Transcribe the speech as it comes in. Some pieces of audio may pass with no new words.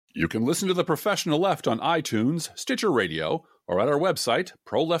You can listen to The Professional Left on iTunes, Stitcher Radio, or at our website,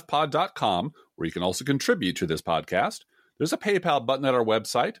 proleftpod.com, where you can also contribute to this podcast. There's a PayPal button at our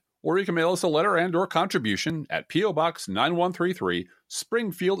website, or you can mail us a letter and or contribution at P.O. Box 9133,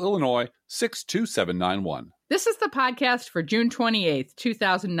 Springfield, Illinois, 62791. This is the podcast for June 28th,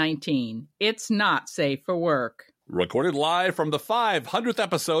 2019. It's not safe for work. Recorded live from the 500th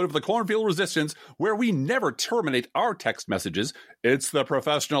episode of the Cornfield Resistance, where we never terminate our text messages. It's The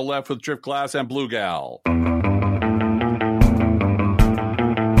Professional Left with Drift Glass and Blue Gal.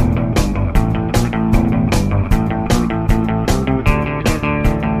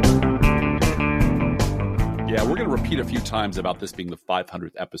 Yeah, we're going to repeat a few times about this being the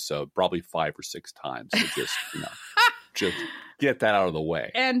 500th episode, probably 5 or 6 times. So just, just get that out of the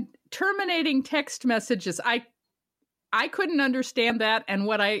way. And terminating text messages, I couldn't understand that, and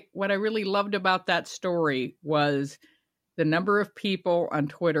what I really loved about that story was the number of people on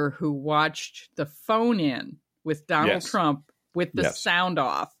Twitter who watched the phone-in with Donald Trump with the sound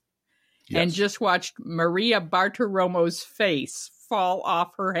off and just watched Maria Bartiromo's face fall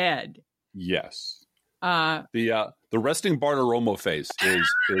off her head. Yes. The resting Bartiromo face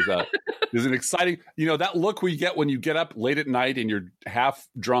is an exciting, that look we get when you get up late at night and you're half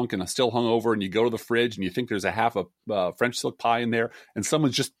drunk and still hungover and you go to the fridge and you think there's a half a French silk pie in there and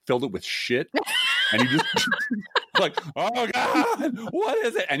someone's just filled it with shit and you just like, oh God, what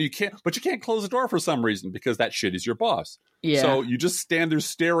is it? And you can't close the door for some reason because that shit is your boss. Yeah. So you just stand there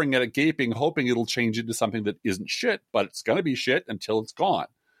staring at it, gaping, hoping it'll change into something that isn't shit, but it's going to be shit until it's gone.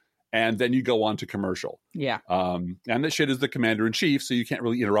 And then you go on to commercial. Yeah. And that shit is the commander-in-chief, so you can't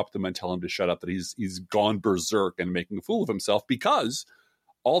really interrupt him and tell him to shut up, that he's gone berserk and making a fool of himself because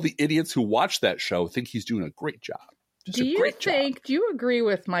all the idiots who watch that show think he's doing a great job. Do you agree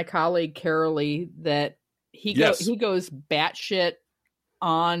with my colleague Carolee that he goes batshit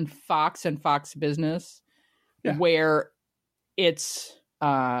on Fox and Fox Business, where it's,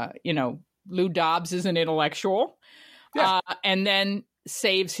 Lou Dobbs is an intellectual, and then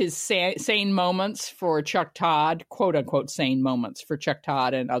saves his sane moments for Chuck Todd, quote unquote sane moments for Chuck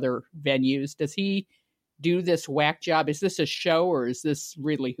Todd and other venues. Does he do this whack job? Is this a show or is this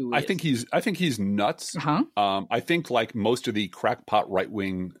really who he is? I think he's nuts. Uh-huh. I think like most of the crackpot right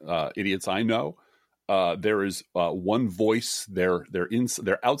wing idiots I know, there is one voice, their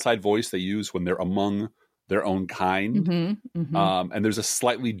outside voice they use when they're among their own kind, and there's a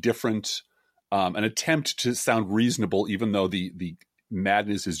slightly different an attempt to sound reasonable, even though the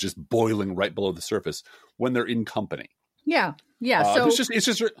madness is just boiling right below the surface when they're in company. Yeah. So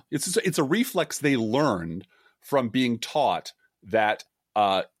it's a reflex they learned from being taught that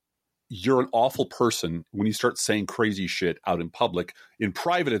you're an awful person when you start saying crazy shit out in public. In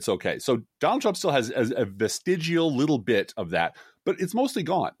private, it's okay. So Donald Trump still has a vestigial little bit of that, but it's mostly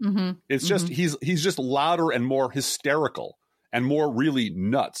gone. It's just he's just louder and more hysterical and more really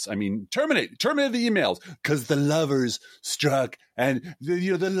nuts. I mean, terminate the emails because the lovers struck and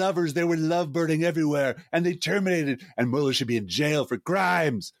the lovers, there were love burning everywhere and they terminated and Mueller should be in jail for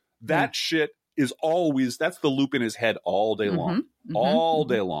crimes. That shit is always, that's the loop in his head all day long, all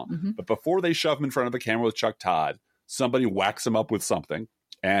day long. But before they shove him in front of a camera with Chuck Todd, somebody whacks him up with something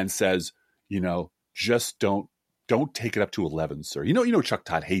and says, just don't take it up to 11, sir. Chuck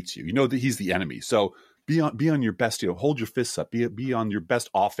Todd hates you. You know that he's the enemy. So be on your best, hold your fists up, be on your best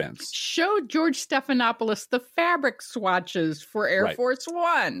offense. Show George Stephanopoulos the fabric swatches for Air Force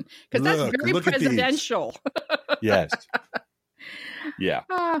One, because that's very presidential. Yes. Yeah.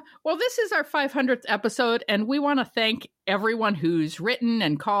 Well, this is our 500th episode, and we want to thank everyone who's written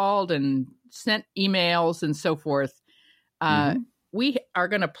and called and sent emails and so forth. We are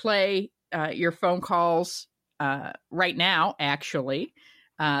going to play your phone calls right now, actually.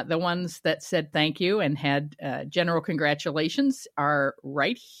 The ones that said thank you and had general congratulations are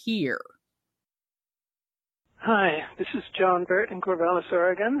right here. Hi, this is John Burt in Corvallis,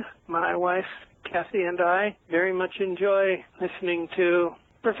 Oregon. My wife, Kathy, and I very much enjoy listening to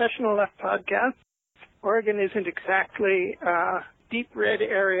Professional Left podcast. Oregon isn't exactly a deep red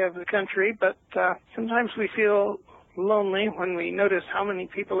area of the country, but sometimes we feel lonely when we notice how many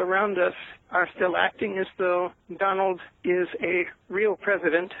people around us are still acting as though Donald is a real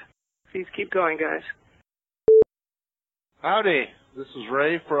president. Please keep going, guys. Howdy, this is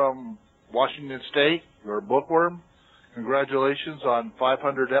Ray from Washington State, your bookworm. Congratulations on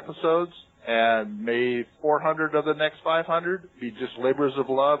 500 episodes, and may 400 of the next 500 be just labors of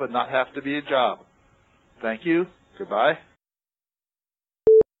love and not have to be a job. Thank you. Goodbye.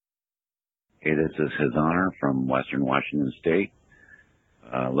 Hey, this is His Honor from Western Washington State.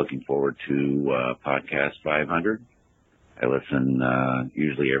 Looking forward to podcast 500. I listen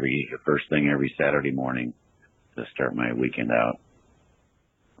usually first thing every Saturday morning to start my weekend out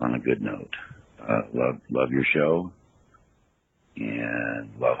on a good note. Love your show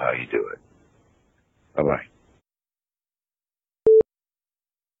and love how you do it. Bye-bye.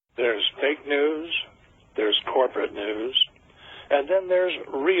 There's fake news, there's corporate news, and then there's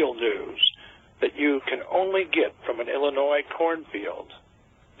real news that you can only get from an Illinois cornfield.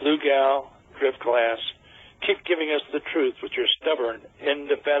 Blue Gal, Driftglass, keep giving us the truth with your stubborn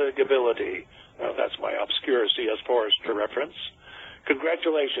indefatigability. That's my obscure C.S. Forrester reference.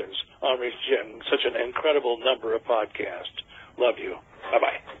 Congratulations on reaching such an incredible number of podcasts. Love you.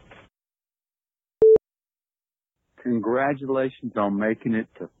 Bye-bye. Congratulations on making it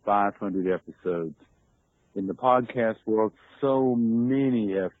to 500 episodes. In the podcast world, so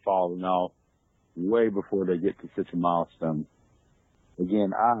many have fallen off way before they get to such a milestone.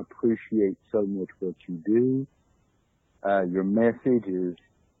 Again, I appreciate so much what you do. Your message is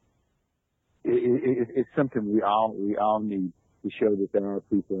it's something we all need to show that there are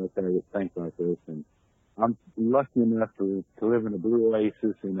people out there that think like us. And I'm lucky enough to live in a blue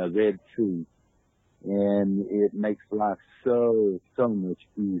oasis in a red sea, and it makes life so much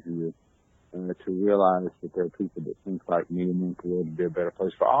easier to realize that there are people that think like me and want the world to be a better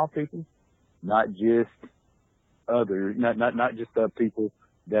place for all people, not just others, not just the people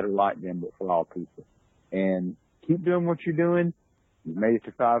that are like them, but for all people. And keep doing what you're doing. You've made it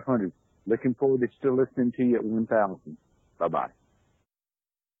to 500. Looking forward to still listening to you at 1,000. Bye-bye.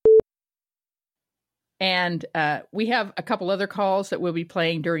 And we have a couple other calls that we'll be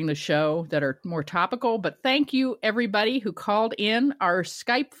playing during the show that are more topical. But thank you, everybody who called in. Our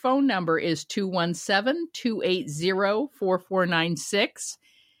Skype phone number is 217-280-4496.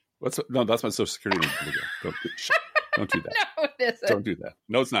 No, that's my Social Security number. Don't do that. No, it isn't. Don't do that.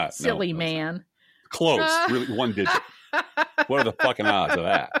 No, it's not. Silly no, man. Close. Really, one digit. What are the fucking odds of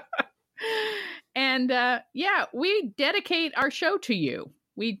that? And we dedicate our show to you.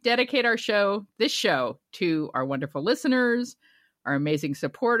 We dedicate this show, to our wonderful listeners, our amazing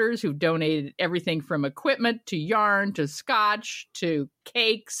supporters who've donated everything from equipment to yarn to scotch to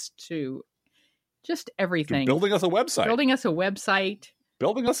cakes to just everything. To building us a website.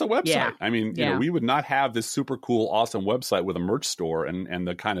 Yeah. I mean, you know, we would not have this super cool, awesome website with a merch store and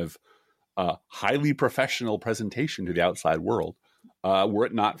the kind of highly professional presentation to the outside world were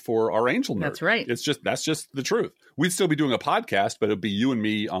it not for our angel nerd. That's right. That's just the truth. We'd still be doing a podcast, but it'd be you and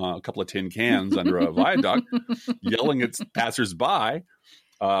me on a couple of tin cans under a viaduct yelling at passersby,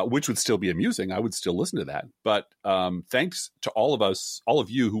 which would still be amusing. I would still listen to that. But thanks to all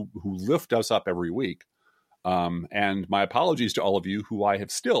of you who lift us up every week. And my apologies to all of you who I have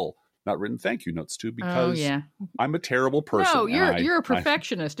still not written thank you notes to because I'm a terrible person. No, you're a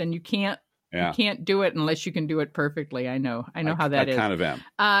perfectionist and you can't do it unless you can do it perfectly. I know how that is. I kind of am.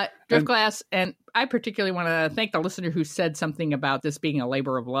 Driftglass, and I particularly want to thank the listener who said something about this being a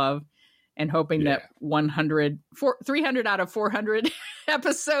labor of love and hoping that 300 out of 400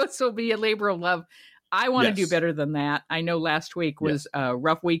 episodes will be a labor of love. I want to do better than that. I know last week was a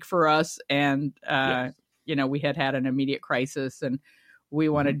rough week for us, and you know, we had an immediate crisis, and we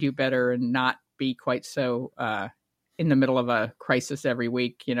want to do better and not be quite so in the middle of a crisis every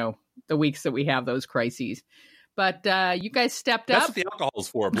week, you know, the weeks that we have those crises. But you guys stepped up. That's what the alcohol's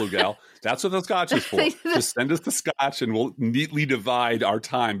for, Blue Gal. That's what the scotch is for. Just send us the scotch and we'll neatly divide our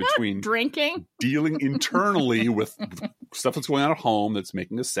time between drinking, dealing internally with stuff that's going on at home that's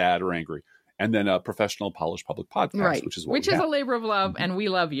making us sad or angry, and then a professional, polished public podcast, right? Which is a labor of love, and we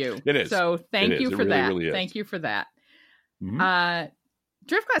love you. It is. So thank you for that. Really thank you for that. Driftglass,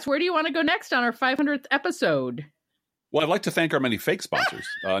 where do you want to go next on our 500th episode? Well, I'd like to thank our many fake sponsors.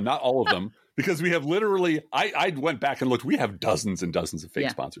 Not all of them, because we have literally, I went back and looked, we have dozens and dozens of fake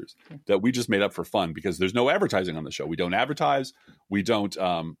sponsors that we just made up for fun because there's no advertising on the show. We don't advertise. We don't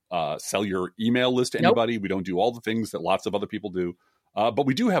sell your email list to anybody. We don't do all the things that lots of other people do. But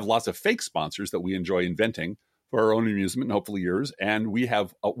we do have lots of fake sponsors that we enjoy inventing for our own amusement and hopefully yours. And we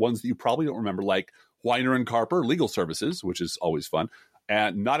have ones that you probably don't remember, like Weiner and Carper Legal Services, which is always fun.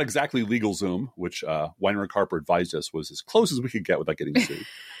 And not exactly LegalZoom, which Weiner and Carper advised us was as close as we could get without getting sued.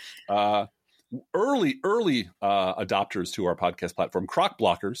 Early adopters to our podcast platform, Croc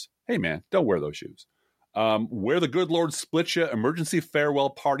Blockers. Hey, man, don't wear those shoes. Where the Good Lord Split Ya, Emergency Farewell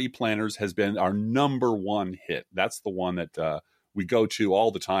Party Planners has been our number one hit. That's the one that we go to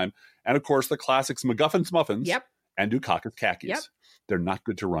all the time. And, of course, the classics McGuffin's Muffins and Dukakis Khakis. Yep. They're not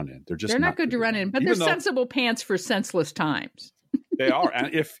good to run in. They're not good to run in. But they're sensible pants for senseless times. They are.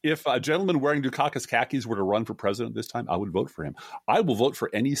 And if a gentleman wearing Dukakis khakis were to run for president this time, I would vote for him. I will vote for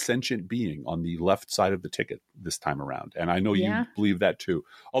any sentient being on the left side of the ticket this time around. And I know you believe that too.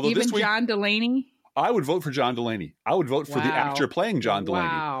 Although even this week, John Delaney? I would vote for John Delaney. I would vote for the actor playing John Delaney.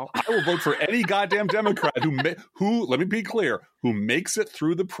 Wow. I will vote for any goddamn Democrat who, let me be clear, who makes it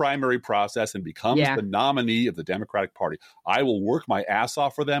through the primary process and becomes the nominee of the Democratic Party. I will work my ass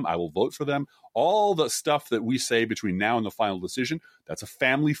off for them. I will vote for them. All the stuff that we say between now and the final decision, that's a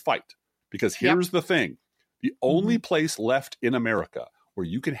family fight. Because here's the thing. The only place left in America where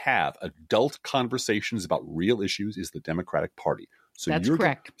you can have adult conversations about real issues is the Democratic Party. So that's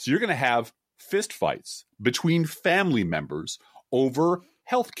correct. So you're going to have fist fights between family members over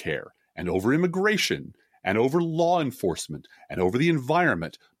health care and over immigration and over law enforcement and over the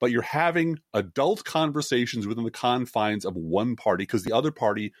environment. But you're having adult conversations within the confines of one party because the other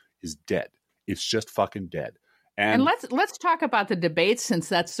party is dead. It's just fucking dead. And let's talk about the debates, since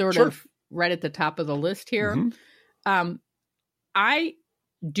that's sort of right at the top of the list here. I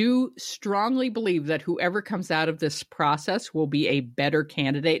do strongly believe that whoever comes out of this process will be a better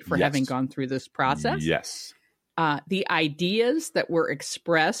candidate for having gone through this process. Yes. The ideas that were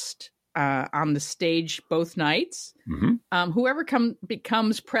expressed on the stage both nights, whoever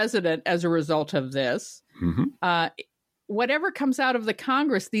becomes president as a result of this, whatever comes out of the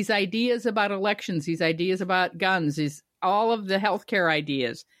Congress, these ideas about elections, these ideas about guns, all of the healthcare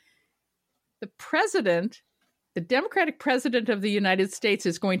ideas, the Democratic president of the United States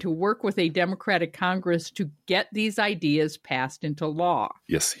is going to work with a Democratic Congress to get these ideas passed into law.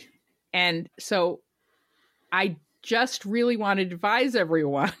 Yes. And so I just really want to advise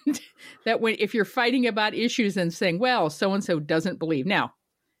everyone that if you're fighting about issues and saying, well, so-and-so doesn't believe. Now,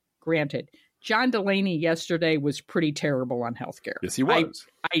 granted, John Delaney yesterday was pretty terrible on healthcare. Yes, he was.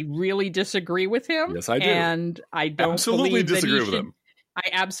 I really disagree with him. Yes, I do. And I don't absolutely disagree with him. I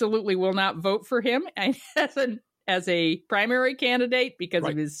absolutely will not vote for him as a primary candidate because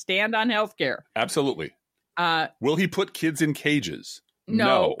of his stand on healthcare. Absolutely. Will he put kids in cages?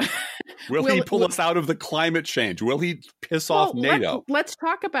 No. Will he pull us out of the climate change? Will he piss off NATO? Let's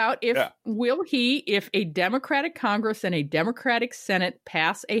talk about if a Democratic Congress and a Democratic Senate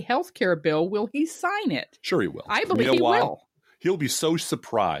pass a healthcare bill, will he sign it? Sure he will. I believe he will. He'll be so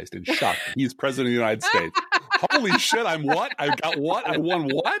surprised and shocked that he's president of the United States. Holy shit, I'm what? I got what? I won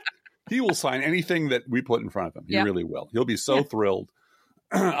what? He will sign anything that we put in front of him. He really will. He'll be so thrilled.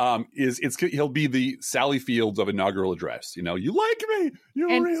 He'll be the Sally Fields of inaugural address. You know, you like me. You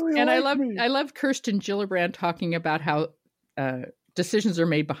really like me. I love Kirsten Gillibrand talking about how decisions are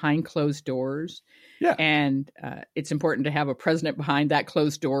made behind closed doors. Yeah. And it's important to have a president behind that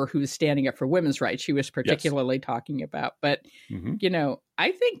closed door who's standing up for women's rights. She was particularly talking about. But, you know,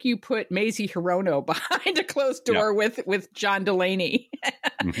 I think you put Mazie Hirono behind a closed door with John Delaney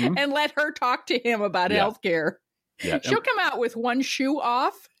and let her talk to him about healthcare. Yeah. She'll come out with one shoe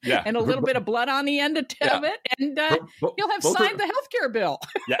off and a little bit of blood on the end of it, and he'll have signed the healthcare bill.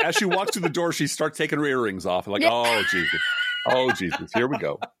 As she walks through the door, she starts taking her earrings off. Like, oh, Jesus. Oh, Jesus. Here we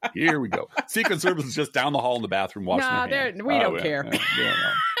go. Secret Service is just down the hall in the bathroom washing their hands. We don't care.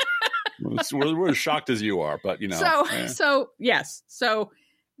 We're as shocked as you are, but, you know. So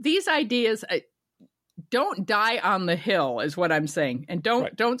these ideas, don't die on the hill is what I'm saying. And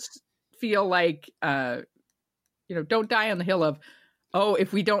don't feel like, don't die on the hill of,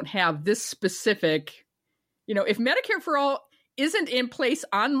 if we don't have this specific, if Medicare for All isn't in place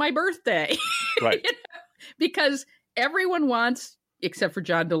on my birthday, right? Because everyone wants, except for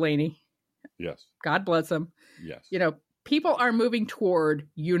John Delaney. Yes. God bless him. Yes. People are moving toward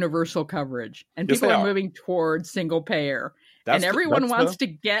universal coverage, and people are moving toward single payer. And everyone wants to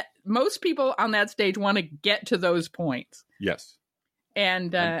get, most people on that stage want to get to those points. Yes.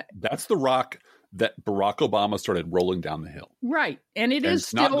 And that's the rock that Barack Obama started rolling down the hill. Right. And it's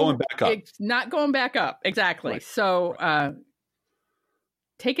still not going back up. It's not going back up. Exactly. Right. So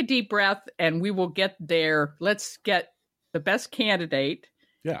take a deep breath and we will get there. Let's get the best candidate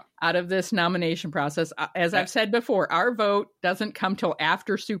out of this nomination process. As I've said before, our vote doesn't come till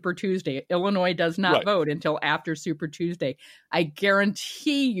after Super Tuesday. Illinois does not vote until after Super Tuesday. I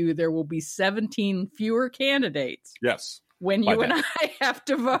guarantee you there will be 17 fewer candidates. Yes. When you and I have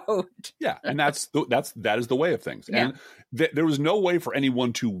to vote. Yeah, and that is the way of things. Yeah. And there was no way for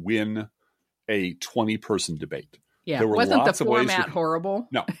anyone to win a 20-person debate. Yeah, there were wasn't the format horrible?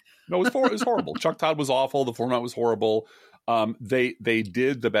 No, it was horrible. Chuck Todd was awful. The format was horrible. They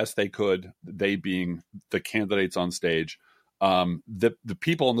did the best they could, they being the candidates on stage. The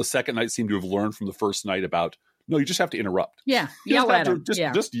people on the second night seemed to have learned from the first night about, no, you just have to interrupt. Yeah, yell at them.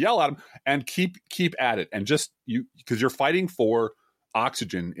 Just yell at them and keep at it. And because you're fighting for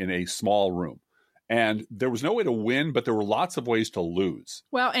oxygen in a small room. And there was no way to win, but there were lots of ways to lose.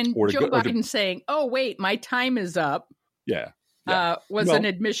 Well, and Joe Biden saying, "Oh, wait, my time is up," was an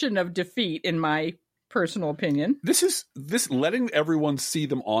admission of defeat, in my personal opinion. This letting everyone see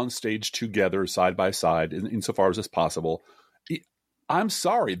them on stage together, side by side, insofar as is possible. I'm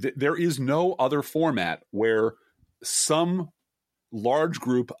sorry, there is no other format where some large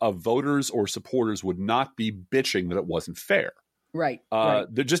group of voters or supporters would not be bitching that it wasn't fair. Right.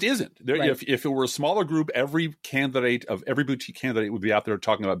 There just isn't. If it were a smaller group, every boutique candidate would be out there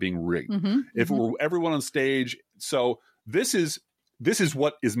talking about being rigged. If it were everyone on stage, so this is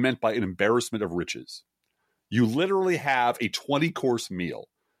what is meant by an embarrassment of riches. You literally have a 20-course meal,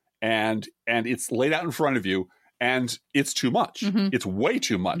 and it's laid out in front of you, and it's too much. It's way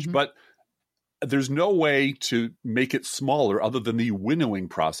too much. But there's no way to make it smaller other than the winnowing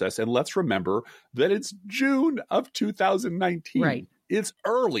process. And let's remember that it's June of 2019. Right. It's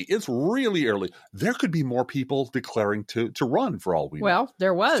early. It's really early. There could be more people declaring to run for all we know. Well,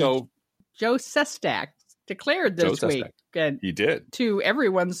 there was. So Joe Sestak declared this week. And he did. To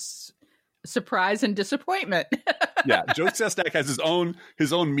everyone's surprise and disappointment. Yeah, Joe Sestak has his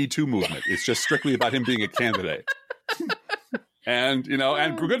own Me Too movement. It's just strictly about him being a candidate. And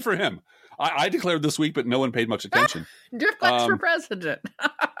good for him. I declared this week, but no one paid much attention. Deflex for president.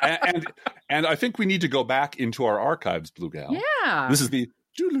 and I think we need to go back into our archives, Blue Gal. Yeah. This is the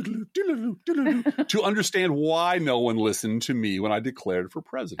to understand why no one listened to me when I declared for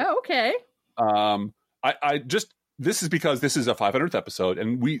president. Oh, okay. This is because this is a 500th episode,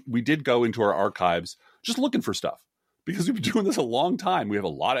 and we did go into our archives just looking for stuff because we've been doing this a long time. We have a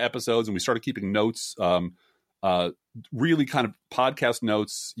lot of episodes, and we started keeping notes. Really kind of podcast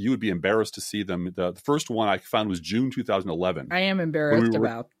notes. You would be embarrassed to see them. The first one I found was June 2011. I am embarrassed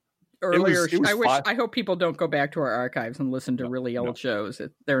about earlier. I hope people don't go back to our archives and listen to really old shows.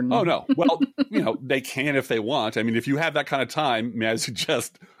 They're Oh no. Well, they can if they want. I mean, if you have that kind of time, may I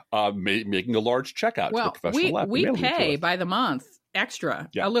suggest making a large checkout to the Professional Left. We pay by the month extra,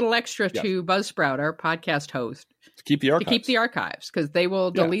 a little extra to Buzzsprout, our podcast host, to keep the archives, because they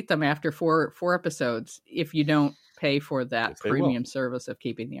will delete them after four episodes if you don't pay for that premium service of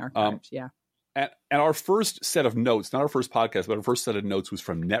keeping the archives. And our first set of notes, not our first podcast, but our first set of notes was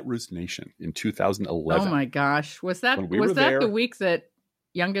from Netroots Nation in 2011. Oh my gosh. Was that the week that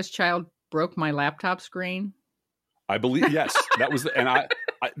youngest child broke my laptop screen? I believe, yes. That was,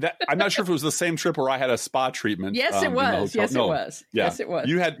 I'm not sure if it was the same trip where I had a spa treatment. Yes, it was. Yes, it was. Yeah. Yes, it was.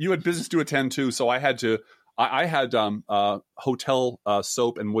 You had business to attend to, so I had hotel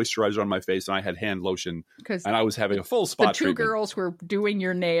soap and moisturizer on my face, and I had hand lotion, and I was having a full spa treatment. The two girls were doing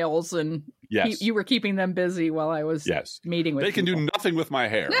your nails, and you were keeping them busy while I was meeting with They can people. do nothing with my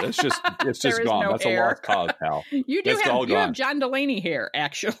hair. It's just gone. No That's hair. a lost cause, pal. You have John Delaney hair,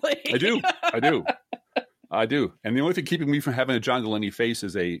 actually. I do. And the only thing keeping me from having a John Delaney face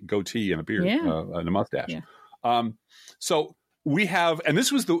is a goatee and a beard and a mustache. Yeah. So we have, and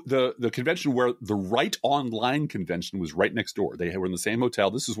this was the convention where the Right Online convention was right next door. They were in the same hotel.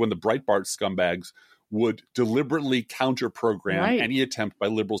 This is when the Breitbart scumbags would deliberately counter-program any attempt by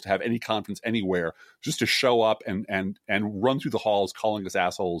liberals to have any conference anywhere, just to show up and run through the halls calling us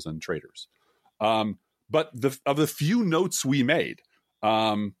assholes and traitors. But of the few notes we made,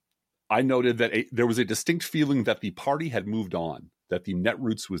 I noted that there was a distinct feeling that the party had moved on, that the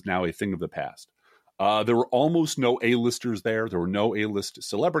Netroots was now a thing of the past. There were almost no A-listers there. There were no A-list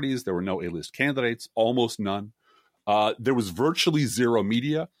celebrities. There were no A-list candidates, almost none. There was virtually zero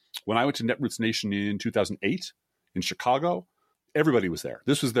media. When I went to Netroots Nation in 2008 in Chicago, everybody was there.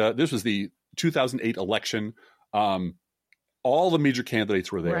 This was the 2008 election. All the major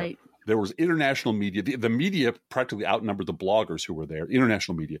candidates were there. Right. There was international media. The media practically outnumbered the bloggers who were there,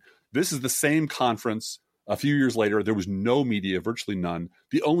 international media. This is the same conference. A few years later, there was no media, virtually none.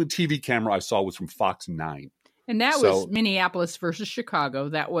 The only TV camera I saw was from Fox 9. And that was Minneapolis versus Chicago.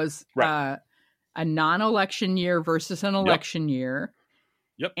 That was a non-election year versus an election year.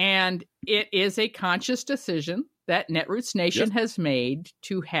 Yep. And it is a conscious decision that Netroots Nation has made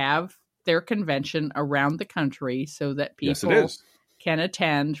to have their convention around the country so that people can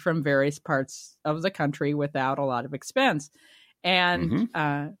attend from various parts of the country without a lot of expense. And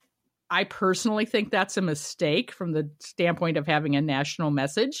I personally think that's a mistake from the standpoint of having a national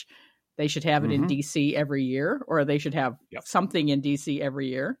message. They should have it in D.C. every year, or they should have something in D.C. every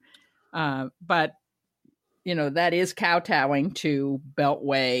year. But, that is kowtowing to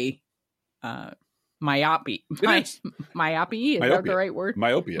Beltway myopia. Myopia, is that the right word?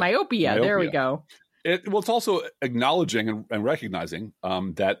 Myopia. There we go. It's also acknowledging and recognizing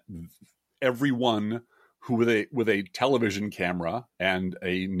that everyone who with a television camera and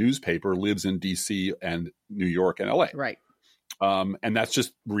a newspaper lives in D.C. and New York and L.A. Right. And that's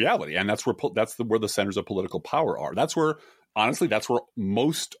just reality, and that's where the centers of political power are. That's where, honestly, that's where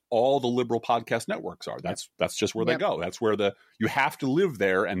most all the liberal podcast networks are. That's just where they go. That's where you have to live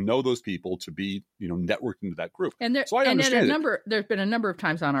there and know those people to be networked into that group. And so I understand there's been a number of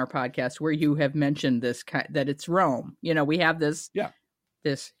times on our podcast where you have mentioned this that it's Rome. We have this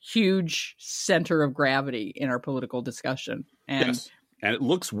this huge center of gravity in our political discussion, and and it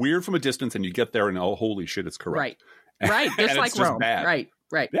looks weird from a distance, and you get there and holy shit, it's correct. Right. Right, just like Rome. Bad.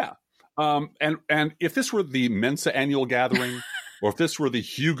 Right. Yeah. And if this were the Mensa annual gathering, or if this were the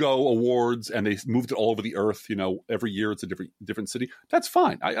Hugo Awards and they moved it all over the earth, every year it's a different city, that's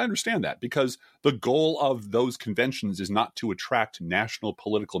fine. I understand that, because the goal of those conventions is not to attract national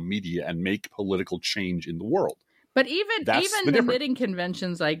political media and make political change in the world. But even the knitting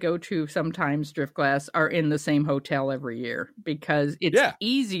conventions I go to sometimes, Driftglass, are in the same hotel every year, because it's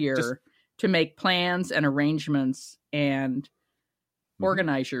easier to make plans and arrangements and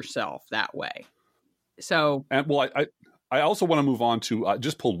organize yourself that way. So, and I also want to move on to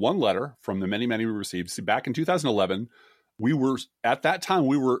just pulled one letter from the many we received. See, back in 2011, we were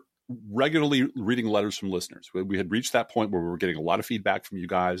regularly reading letters from listeners. We had reached that point where we were getting a lot of feedback from you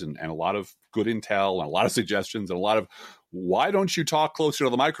guys, and a lot of good intel and a lot of suggestions and a lot of, why don't you talk closer to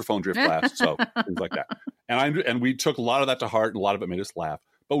the microphone, Driftglass? So things like that. And we took a lot of that to heart, and a lot of it made us laugh.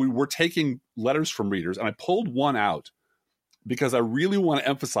 But we were taking letters from readers, and I pulled one out because I really want to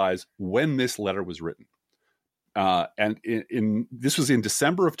emphasize when this letter was written. And this was in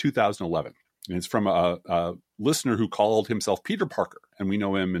December of 2011. And it's from a listener who called himself Peter Parker, and we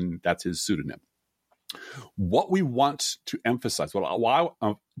know him, and that's his pseudonym. What we want to emphasize, what I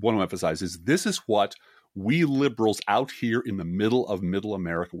want to emphasize, is this is what we liberals out here in the middle of Middle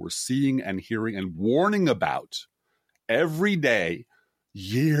America were seeing and hearing and warning about every day,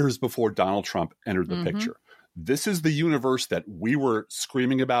 years before Donald Trump entered the picture. This is the universe that we were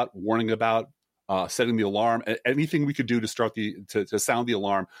screaming about, warning about, setting the alarm, anything we could do to start to sound the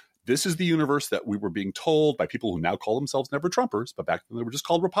alarm. This is the universe that we were being told by people who now call themselves Never Trumpers, but back then they were just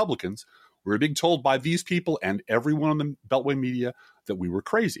called Republicans. We were being told by these people and everyone on the Beltway media that we were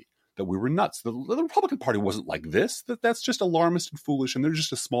crazy, that we were nuts. The Republican Party wasn't like this. That's just alarmist and foolish, and they're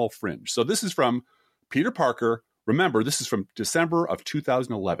just a small fringe. So this is from Peter Parker. Remember, this is from December of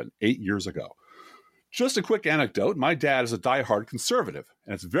 2011, 8 years ago. Just a quick anecdote. My dad is a diehard conservative,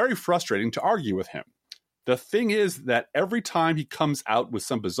 and it's very frustrating to argue with him. The thing is that every time he comes out with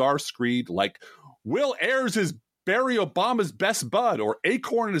some bizarre screed like, Will Ayers is Barry Obama's best bud, or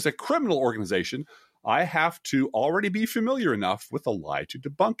Acorn is a criminal organization, I have to already be familiar enough with the lie to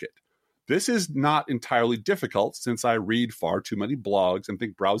debunk it. This is not entirely difficult, since I read far too many blogs and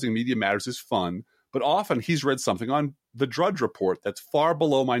think browsing media matters is fun, but often he's read something on the Drudge Report that's far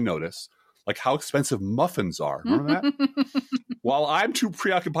below my notice, like how expensive muffins are. Remember that? While I'm too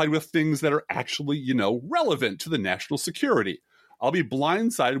preoccupied with things that are actually, relevant to the national security. I'll be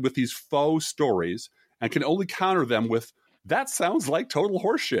blindsided with these faux stories and can only counter them with, that sounds like total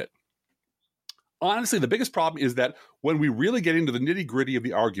horseshit. Honestly, the biggest problem is that when we really get into the nitty-gritty of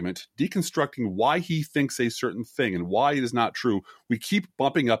the argument, deconstructing why he thinks a certain thing and why it is not true, we keep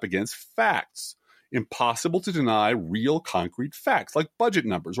bumping up against facts. Impossible to deny real concrete facts like budget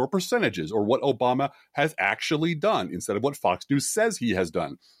numbers or percentages or what Obama has actually done instead of what Fox News says he has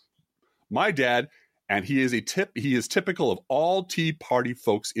done. My dad, and he is typical of all Tea Party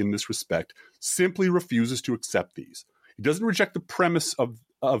folks in this respect, simply refuses to accept these. He doesn't reject the premise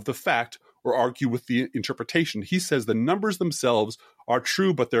of the fact or argue with the interpretation. He says the numbers themselves are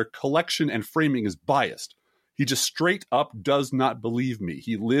true, but their collection and framing is biased. He just straight up does not believe me.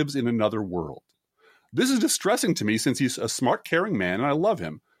 He lives in another world. This is distressing to me, since he's a smart, caring man, and I love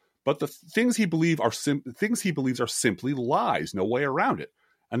him. But the things he believes are simply lies, no way around it.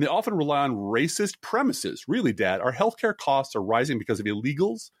 And they often rely on racist premises. Really, Dad, our healthcare costs are rising because of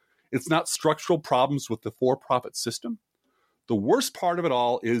illegals. It's not structural problems with the for-profit system. The worst part of it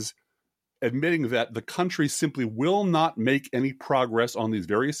all is admitting that the country simply will not make any progress on these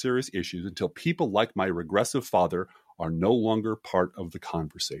very serious issues until people like my regressive father are no longer part of the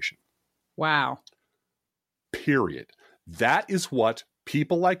conversation. Wow. Period. That is what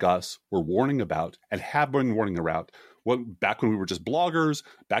people like us were warning about and have been warning about. Back when we were just bloggers,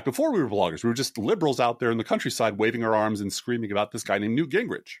 back before we were bloggers, we were just liberals out there in the countryside waving our arms and screaming about this guy named Newt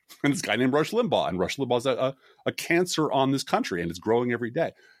Gingrich and this guy named Rush Limbaugh. And Rush Limbaugh is a cancer on this country, and it's growing every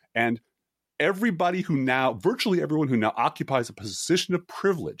day. And virtually everyone who now occupies a position of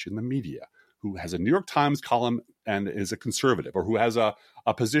privilege in the media, who has a New York Times column and is a conservative, or who has a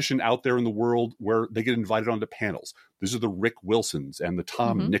position out there in the world where they get invited onto panels. These are the Rick Wilsons and the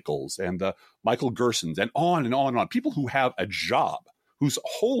Tom Nichols and the Michael Gersons and on and on and on. People who have a job, whose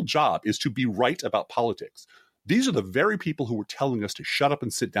whole job is to be right about politics. These are the very people who were telling us to shut up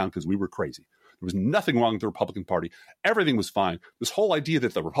and sit down because we were crazy. There was nothing wrong with the Republican Party. Everything was fine. This whole idea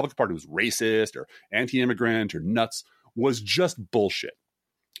that the Republican Party was racist or anti-immigrant or nuts was just bullshit.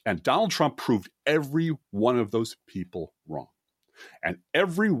 And Donald Trump proved every one of those people wrong. And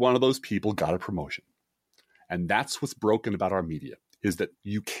every one of those people got a promotion. And that's what's broken about our media, is that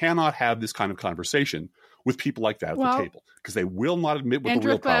you cannot have this kind of conversation with people like that at the table, because they will not admit what the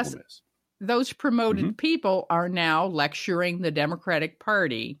real problem is. Those promoted people are now lecturing the Democratic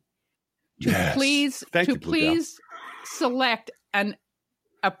Party to please select an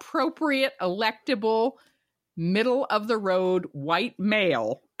appropriate, electable, middle-of-the-road white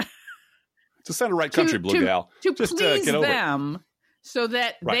male. It's a center-right country, Blue Gal. To just please them so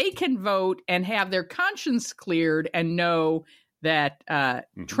that they can vote and have their conscience cleared and know that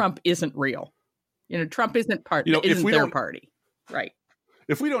Trump isn't real. You know, Trump isn't their party. Right.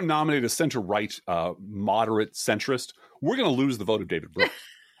 If we don't nominate a center-right moderate centrist, we're going to lose the vote of David Brooks.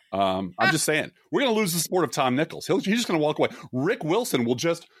 I'm just saying, we're going to lose the support of Tom Nichols. He's just going to walk away. Rick Wilson will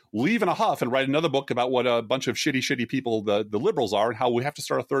just leave in a huff and write another book about what a bunch of shitty people the liberals are and how we have to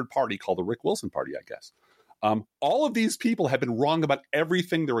start a third party called the Rick Wilson Party, I guess. All of these people have been wrong about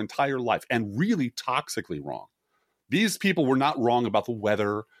everything their entire life, and really toxically wrong. These people were not wrong about the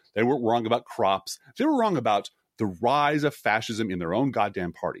weather. They weren't wrong about crops. They were wrong about the rise of fascism in their own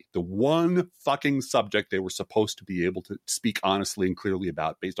goddamn party. The one fucking subject they were supposed to be able to speak honestly and clearly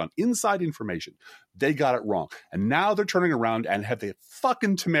about based on inside information. They got it wrong. And now they're turning around and have the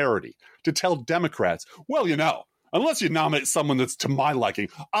fucking temerity to tell Democrats, well, you know, unless you nominate someone that's to my liking,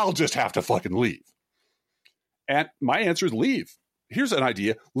 I'll just have to fucking leave. And my answer is leave. Here's an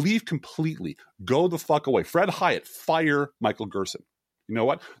idea. Leave completely. Go the fuck away. Fred Hyatt, fire Michael Gerson. You know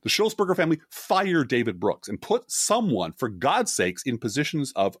what? The Schultzberger family, fire David Brooks and put someone, for God's sakes, in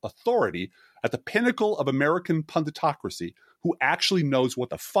positions of authority at the pinnacle of American punditocracy who actually knows what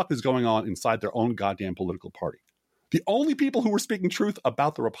the fuck is going on inside their own goddamn political party. The only people who were speaking truth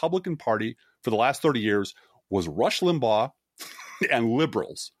about the Republican Party for the last 30 years was Rush Limbaugh and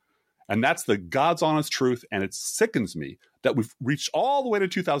liberals. And that's the God's honest truth. And it sickens me that we've reached all the way to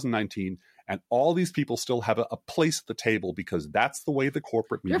 2019 and all these people still have a place at the table because that's the way the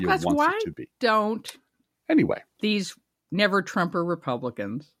corporate media wants it to be. Anyway, these never Trumper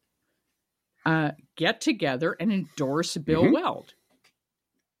Republicans get together and endorse Bill Weld?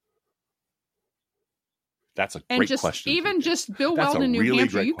 That's a great question. Even just Bill Weld in New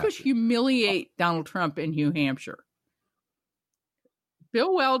Hampshire, you could humiliate Donald Trump in New Hampshire.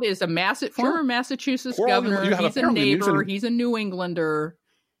 Bill Weld is a former Massachusetts governor. He's a neighbor. He's a New Englander.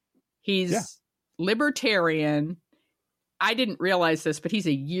 He's libertarian. I didn't realize this, but he's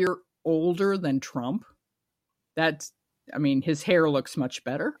a year older than Trump. His hair looks much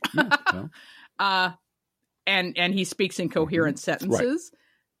better. And he speaks in coherent sentences.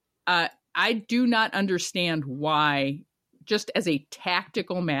 Right. I do not understand why, just as a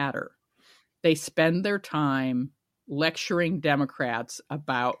tactical matter, they spend their time lecturing Democrats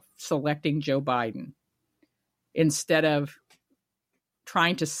about selecting Joe Biden instead of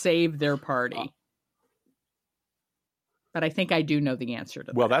trying to save their party. But I think I do know the answer to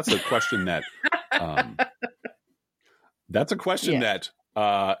that. Well, that's a question that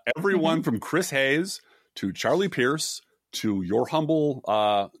everyone from Chris Hayes to Charlie Pierce to your humble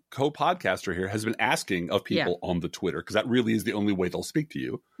co-podcaster here has been asking of people on the Twitter, because that really is the only way they'll speak to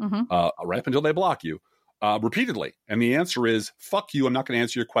you, right up until they block you, repeatedly. And the answer is, fuck you, I'm not going to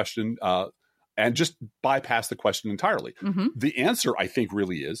answer your question, and just bypass the question entirely. The answer, I think,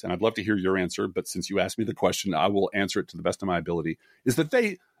 really is, and I'd love to hear your answer, but since you asked me the question, I will answer it to the best of my ability, is that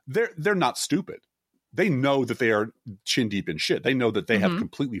they're not stupid. They know that they are chin deep in shit. They know that they have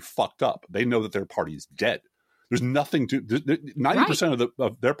completely fucked up. They know that their party is dead. There's nothing to 90%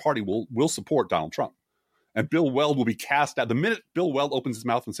 of their party will support Donald Trump. And Bill Weld will be cast out. The minute Bill Weld opens his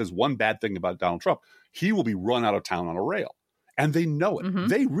mouth and says one bad thing about Donald Trump, he will be run out of town on a rail. And they know it.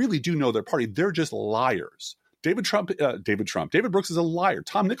 They really do know their party. They're just liars. David Brooks is a liar.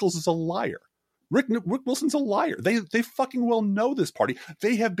 Tom Nichols is a liar. Rick Wilson's a liar. They fucking well know this party.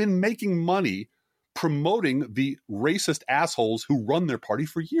 They have been making money promoting the racist assholes who run their party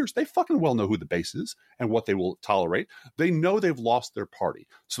for years. They fucking well know who the base is and what they will tolerate. They know they've lost their party.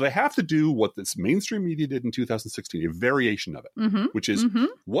 So they have to do what this mainstream media did in 2016, a variation of it, which is,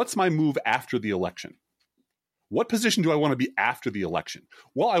 what's my move after the election? What position do I want to be after the election?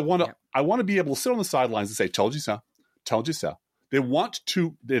 Well, I want to be able to sit on the sidelines and say, told you so, told you so.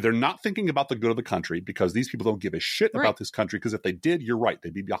 They're not thinking about the good of the country because these people don't give a shit about this country, because if they did, you're right,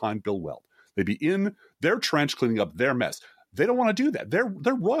 they'd be behind Bill Weld. They'd be in their trench cleaning up their mess. They don't want to do that. They're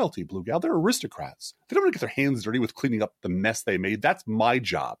royalty, Blue Gal. They're aristocrats. They don't want to get their hands dirty with cleaning up the mess they made. That's my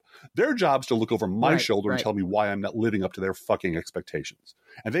job. Their job's to look over my shoulder and tell me why I'm not living up to their fucking expectations.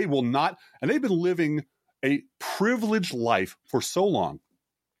 And they will not. And they've been living a privileged life for so long.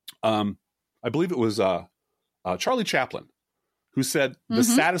 I believe it was Charlie Chaplin who said, the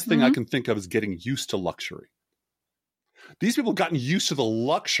saddest thing I can think of is getting used to luxury. These people have gotten used to the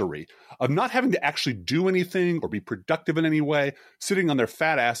luxury of not having to actually do anything or be productive in any way, sitting on their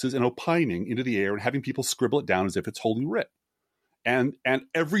fat asses and opining into the air and having people scribble it down as if it's Holy Writ. And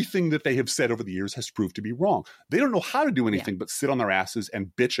everything that they have said over the years has proved to be wrong. They don't know how to do anything but sit on their asses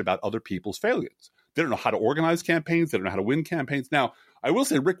and bitch about other people's failures. They don't know how to organize campaigns. They don't know how to win campaigns. Now, I will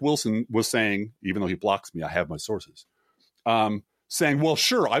say Rick Wilson was saying, even though he blocks me, I have my sources, saying, well,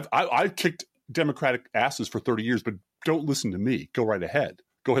 sure, I've kicked Democratic asses for 30 years, but don't listen to me. Go right ahead.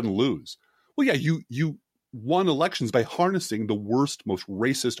 Go ahead and lose. Well, yeah, you won elections by harnessing the worst, most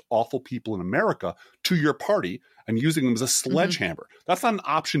racist, awful people in America to your party and using them as a sledgehammer. That's not an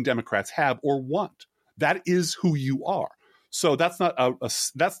option Democrats have or want. That is who you are. So that's not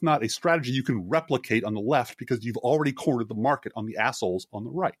a strategy you can replicate on the left because you've already cornered the market on the assholes on the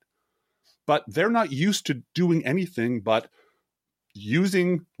right. But they're not used to doing anything but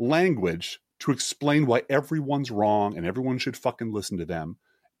using language to explain why everyone's wrong and everyone should fucking listen to them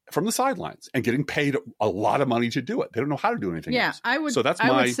from the sidelines and getting paid a lot of money to do it. They don't know how to do anything else. I would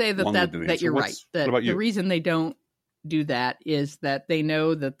say that you're right. That the reason they don't do that is that they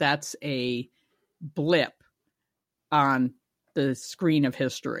know that that's a blip on the screen of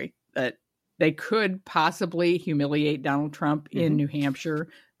history, that they could possibly humiliate Donald Trump in New Hampshire,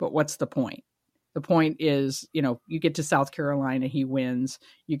 but what's the point? The point is, you get to South Carolina, he wins.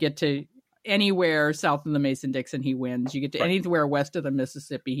 You get to anywhere south of the Mason-Dixon, he wins. You get to anywhere west of the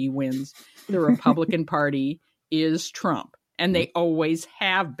Mississippi, he wins. The Republican Party is Trump, and they always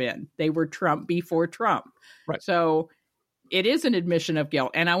have been. They were Trump before Trump. Right. So it is an admission of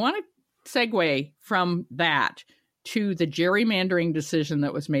guilt. And I want to segue from that to the gerrymandering decision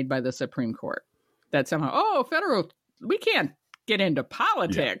that was made by the Supreme Court. That somehow, we can't get into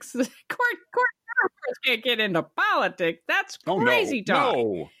politics. Yeah. Court can't get into politics. That's crazy talk.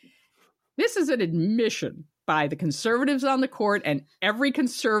 No. This is an admission by the conservatives on the court and every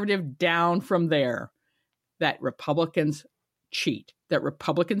conservative down from there that Republicans cheat, that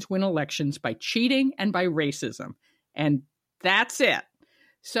Republicans win elections by cheating and by racism. And that's it.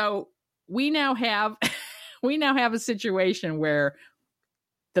 So we now have a situation where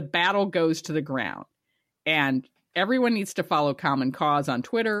the battle goes to the ground, and everyone needs to follow Common Cause on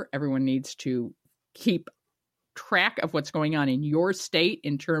Twitter. Everyone needs to keep track of what's going on in your state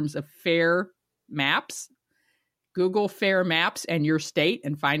in terms of fair maps. Google fair maps and your state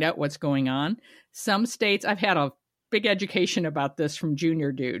and find out what's going on. Some states, I've had a big education about this from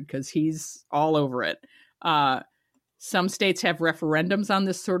Junior Dude because he's all over it. Some states have referendums on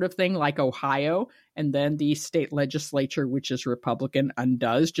this sort of thing, like Ohio, and then the state legislature, which is Republican,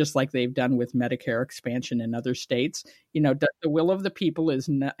 undoes, just like they've done with Medicare expansion in other states. The will of the people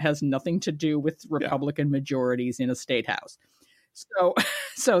has nothing to do with Republican majorities in a state house.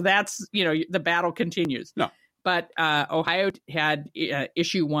 So that's, the battle continues. No. But Ohio had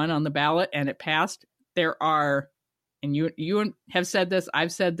issue 1 on the ballot, and it passed. There are, and you have said this,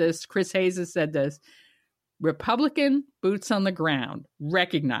 I've said this, Chris Hayes has said this, Republican boots on the ground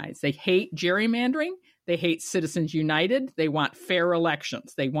recognize they hate gerrymandering. They hate Citizens United. They want fair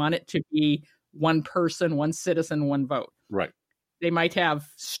elections. They want it to be one person, one citizen, one vote. Right. They might have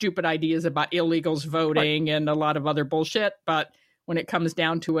stupid ideas about illegals voting and a lot of other bullshit, but when it comes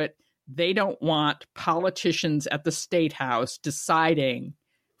down to it, they don't want politicians at the state house deciding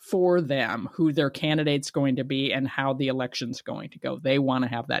for them who their candidate's going to be and how the election's going to go. They want to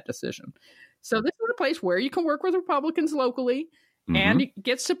have that decision. So this is a place where you can work with Republicans locally and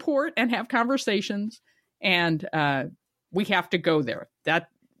get support and have conversations. And we have to go there. That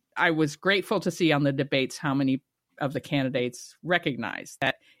I was grateful to see on the debates how many of the candidates recognize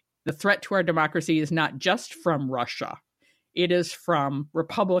that the threat to our democracy is not just from Russia. It is from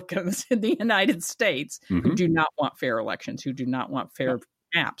Republicans in the United States who do not want fair elections, who do not want fair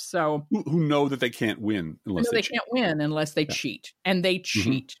maps. So who know that they can't win unless they cheat. Can't win unless they cheat, and they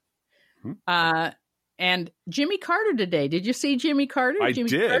cheat. And Jimmy Carter today. Did you see Jimmy Carter? Jimmy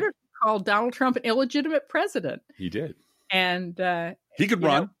Carter called Donald Trump an illegitimate president. He did. And he could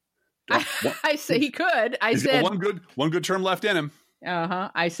run. I say he could. He's got one good term left in him.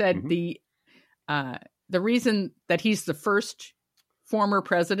 I said the reason that he's the first former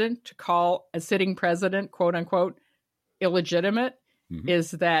president to call a sitting president, quote unquote, illegitimate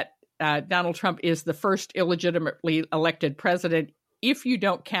is that Donald Trump is the first illegitimately elected president if you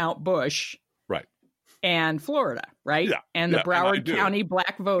don't count Bush. Right. And Florida, right? Yeah. And the Broward County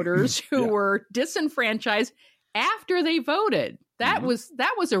black voters who were disenfranchised after they voted. That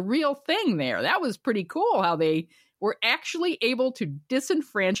was a real thing there. That was pretty cool how they were actually able to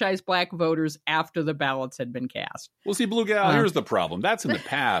disenfranchise black voters after the ballots had been cast. Well, see, Blue Gal, here's the problem. That's in the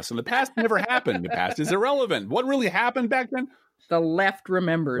past, and the past never happened. The past is irrelevant. What really happened back then? The left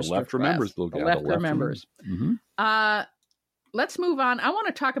remembers. The left remembers, Blue Gal. The left remembers. Let's move on. I want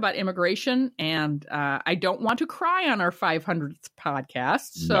to talk about immigration, and I don't want to cry on our 500th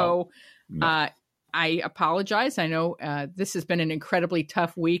podcast. So I apologize. I know this has been an incredibly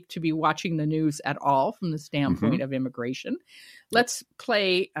tough week to be watching the news at all from the standpoint of immigration. Let's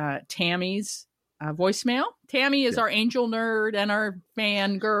play Tammy's voicemail. Tammy is our angel nerd and our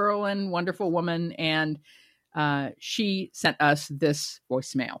fan girl and wonderful woman, and she sent us this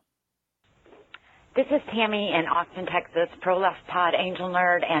voicemail. This is Tammy in Austin, Texas, pro-left pod, angel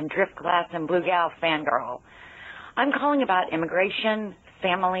nerd, and driftglass and blue gal fangirl. I'm calling about immigration,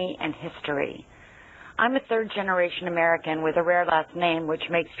 family, and history. I'm a third-generation American with a rare last name, which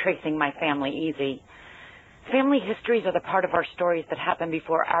makes tracing my family easy. Family histories are the part of our stories that happen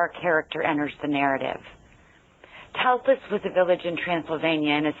before our character enters the narrative. Talpas was a village in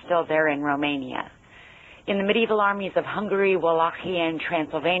Transylvania and is still there in Romania. In the medieval armies of Hungary, Wallachia, and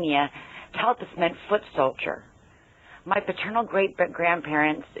Transylvania, Talpas meant foot soldier. My paternal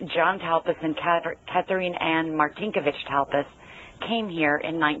great-grandparents, John Talpas and Catherine Ann Martinkovich Talpas, came here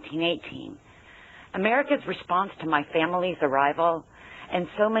in 1918. America's response to my family's arrival, and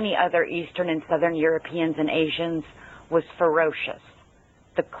so many other Eastern and Southern Europeans and Asians, was ferocious.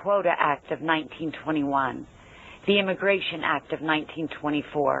 The Quota Act of 1921, the Immigration Act of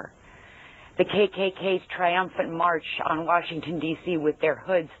 1924, the KKK's triumphant march on Washington, D.C. with their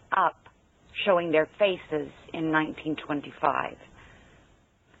hoods up, showing their faces in 1925.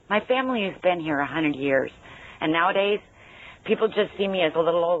 My family has been here 100 years, and nowadays, people just see me as a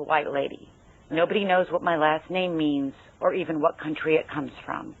little old white lady. Nobody knows what my last name means or even what country it comes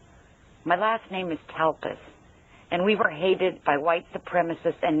from. My last name is Talpas, and we were hated by white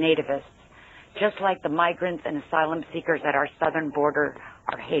supremacists and nativists, just like the migrants and asylum seekers at our southern border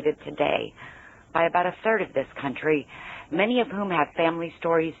are hated today by about a third of this country, many of whom have family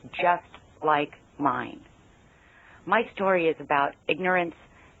stories just like mine. My story is about ignorance,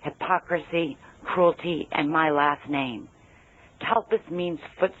 hypocrisy, cruelty, and my last name. Talpas means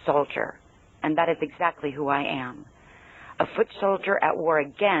foot soldier, and that is exactly who I am. A foot soldier at war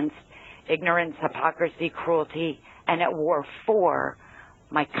against ignorance, hypocrisy, cruelty, and at war for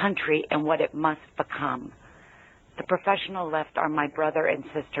my country and what it must become. The professional left are my brother and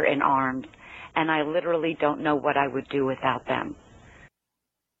sister in arms, and I literally don't know what I would do without them.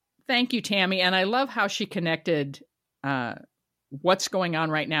 Thank you, Tammy. And I love how she connected what's going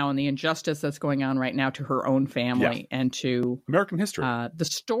on right now and the injustice that's going on right now to her own family and to American history, the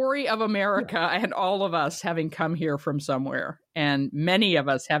story of America and all of us having come here from somewhere and many of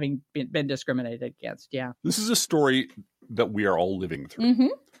us having been discriminated against. Yeah. This is a story that we are all living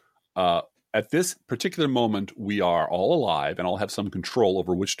through. At this particular moment, we are all alive and all have some control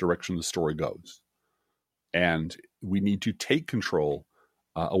over which direction the story goes. And we need to take control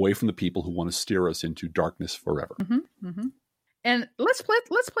away from the people who want to steer us into darkness forever. And let's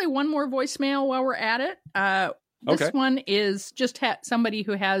play one more voicemail while we're at it. This one is just somebody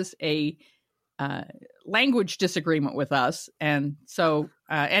who has a language disagreement with us, and so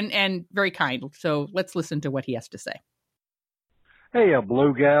and very kind. So let's listen to what he has to say. Hey,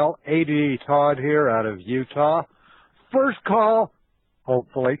 Blue Gal, AD Todd here out of Utah. First call,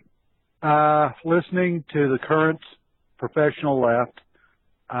 hopefully. Listening to the current professional left.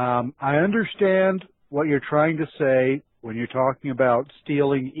 I understand what you're trying to say when you're talking about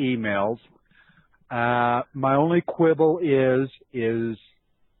stealing emails. My only quibble is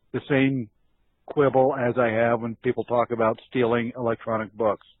the same quibble as I have when people talk about stealing electronic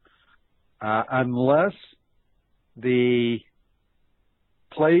books. Unless the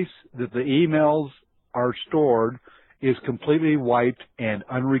place that the emails are stored is completely wiped and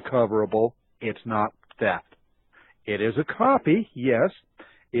unrecoverable, it's not theft. It is a copy, yes.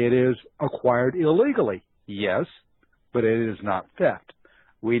 It is acquired illegally, yes, but it is not theft.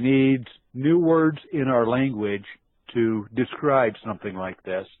 We need new words in our language to describe something like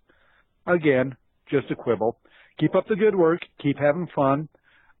this. Again, just a quibble. Keep up the good work. Keep having fun.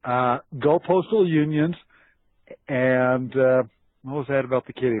 Go postal unions. And what was that about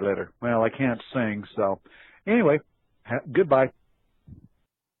the kitty litter? Well, I can't sing, so anyway, goodbye.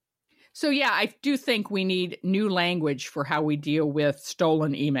 So yeah, I do think we need new language for how we deal with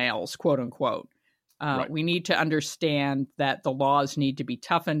stolen emails, quote unquote. Right. We need to understand that the laws need to be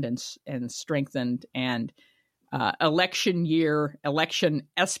toughened and strengthened, and election year, election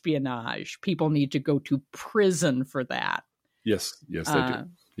espionage, people need to go to prison for that. Yes, they do.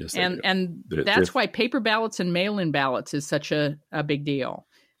 Yes, and that's why paper ballots and mail-in ballots is such a big deal,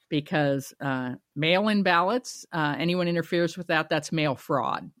 because mail-in ballots, anyone interferes with that, that's mail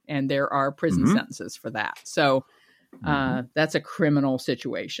fraud, and there are prison sentences for that. So that's a criminal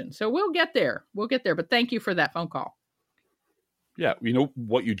situation. So we'll get there. But thank you for that phone call. Yeah, you know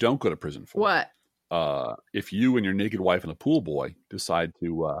what you don't go to prison for? What? If you and your naked wife and a pool boy decide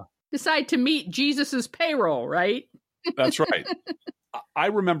to meet Jesus's payroll, right? That's right. I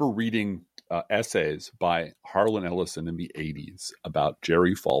remember reading essays by Harlan Ellison in the 80s about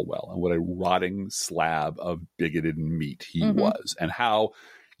Jerry Falwell and what a rotting slab of bigoted meat he was, and how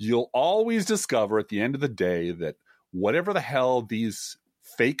you'll always discover at the end of the day that whatever the hell these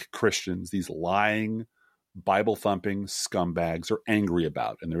fake Christians, these lying, Bible-thumping scumbags are angry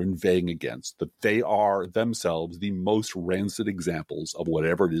about and they're inveighing against, that they are themselves the most rancid examples of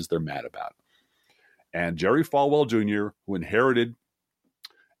whatever it is they're mad about. And Jerry Falwell Jr., who inherited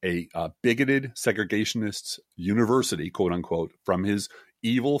a bigoted segregationist university, quote unquote, from his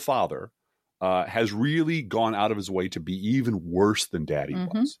evil father, has really gone out of his way to be even worse than Daddy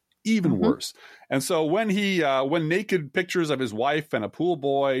was. Even worse. And so when when naked pictures of his wife and a pool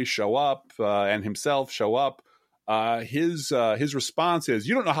boy show up and himself show up, his response is,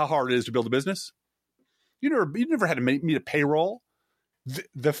 "You don't know how hard it is to build a business. You never had to meet a payroll."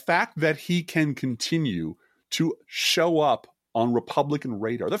 The fact that he can continue to show up on Republican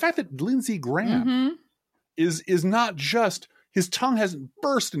radar, the fact that Lindsey Graham is not just, his tongue hasn't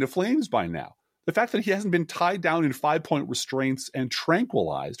burst into flames by now. The fact that he hasn't been tied down in 5-point restraints and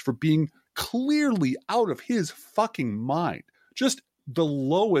tranquilized for being clearly out of his fucking mind, just the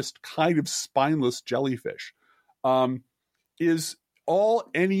lowest kind of spineless jellyfish, is all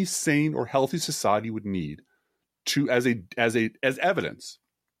any sane or healthy society would need to as evidence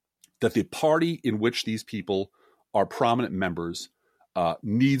that the party in which these people are prominent members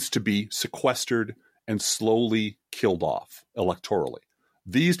needs to be sequestered and slowly killed off electorally.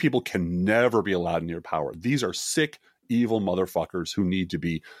 These people can never be allowed near power. These are sick, evil motherfuckers who need to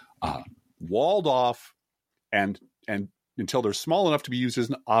be walled off and until they're small enough to be used as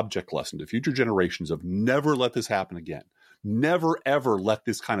an object lesson to future generations of never let this happen again. Never, ever let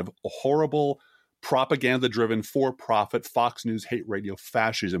this kind of horrible, propaganda-driven, for-profit, Fox News, hate radio,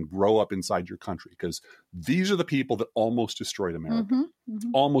 fascism grow up inside your country, because these are the people that almost destroyed America,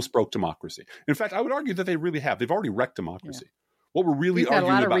 almost broke democracy. In fact, I would argue that they really have. They've already wrecked democracy. Yeah. What we're really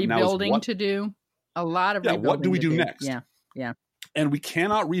arguing about now is rebuilding to do. A lot of rebuilding. What do we do next? Yeah. And we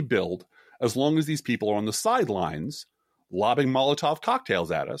cannot rebuild as long as these people are on the sidelines lobbing Molotov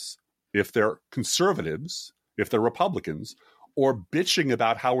cocktails at us, if they're conservatives, if they're Republicans, or bitching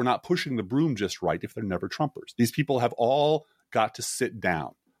about how we're not pushing the broom just right if they're never Trumpers. These people have all got to sit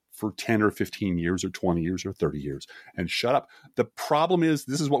down for 10 or 15 years or 20 years or 30 years and shut up. The problem is,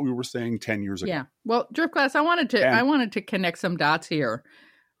 this is what we were saying 10 years ago. Yeah. Well, Driftglass, I wanted to connect some dots here.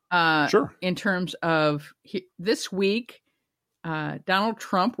 Sure. In terms of this week, Donald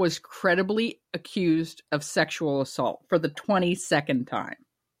Trump was credibly accused of sexual assault for the 22nd time.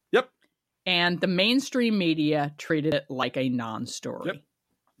 Yep. And the mainstream media treated it like a non-story. Yep.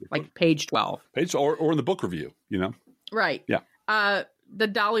 Like page 12. Or in the book review, you know? Right. Yeah. The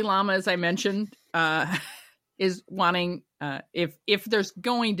Dalai Lama, as I mentioned, is wanting, if there's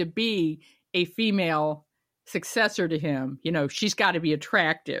going to be a female successor to him, you know, she's got to be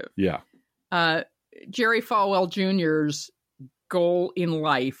attractive. Yeah. Jerry Falwell Jr.'s goal in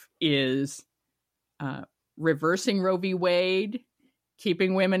life is reversing Roe v. Wade,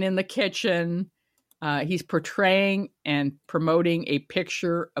 keeping women in the kitchen. He's portraying and promoting a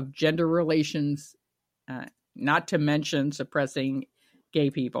picture of gender relations, not to mention suppressing gay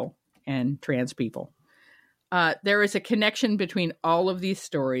people and trans people. There is a connection between all of these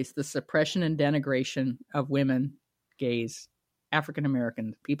stories, the suppression and denigration of women, gays, African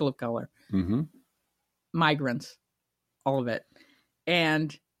Americans, people of color, migrants, all of it.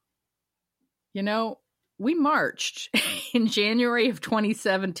 And, you know, we marched in January of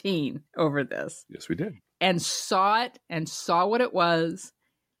 2017 over this. Yes, we did. And saw it and saw what it was.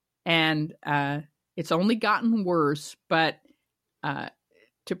 And it's only gotten worse. But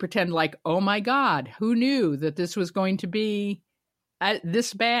to pretend like, oh, my God, who knew that this was going to be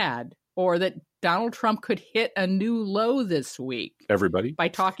this bad, or that Donald Trump could hit a new low this week. Everybody. By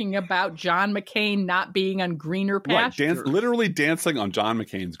talking about John McCain not being on greener pastures. Right, literally dancing on John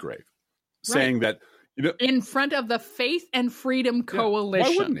McCain's grave. Saying that, in front of the Faith and Freedom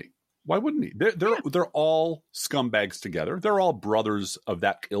Coalition. Why wouldn't he? They're all scumbags together. They're all brothers of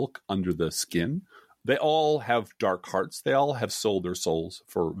that ilk under the skin. They all have dark hearts. They all have sold their souls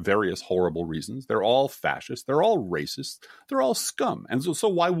for various horrible reasons. They're all fascists. They're all racist. They're all scum. And so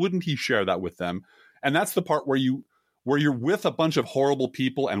why wouldn't he share that with them? And that's the part where you're with a bunch of horrible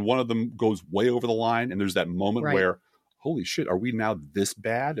people and one of them goes way over the line. And there's that moment where, holy shit, are we now this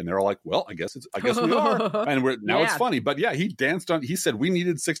bad? And they're all like, well, I guess we are. And it's funny. But yeah, he said we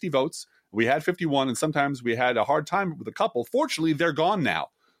needed 60 votes. We had 51. And sometimes we had a hard time with a couple. Fortunately, they're gone now.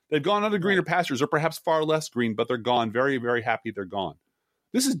 They've gone on to greener pastures, or perhaps far less green, but they're gone. Very, very happy they're gone.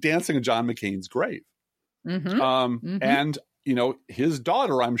 This is dancing on John McCain's grave. And, his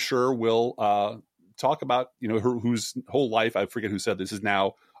daughter, I'm sure, will talk about, whose whole life, I forget who said this, is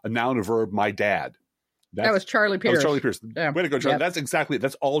now a noun, a verb, my dad. That was Charlie Pierce. Yeah. Way to go, Charlie. Yep.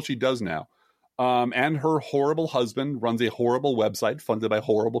 That's all she does now. And her horrible husband runs a horrible website funded by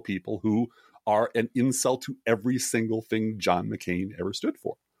horrible people who are an insult to every single thing John McCain ever stood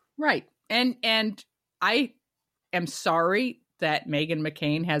for. Right. And I am sorry that Meghan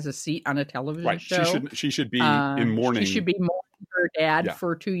McCain has a seat on a television show. She should be in mourning. She should be mourning her dad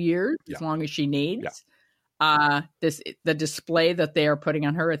for 2 years, as long as she needs. Yeah. The display that they are putting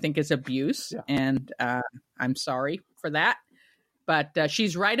on her, I think, is abuse. Yeah. And I'm sorry for that. But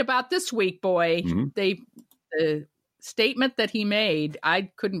she's right about this week, boy. Mm-hmm. The statement that he made, I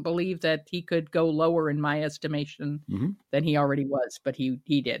couldn't believe that he could go lower in my estimation than he already was, but he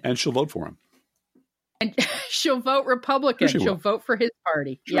did. And she'll vote for him. And she'll vote Republican. She'll vote for his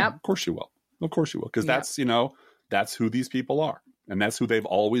party. Sure. Yep. Of course she will. Because that's who these people are. And that's who they've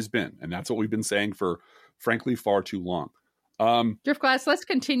always been. And that's what we've been saying for, frankly, far too long. Driftglass, let's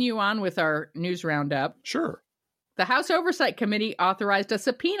continue on with our news roundup. Sure. The House Oversight Committee authorized a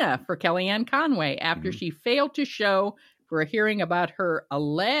subpoena for Kellyanne Conway after she failed to show for a hearing about her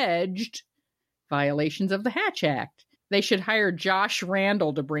alleged violations of the Hatch Act. They should hire Josh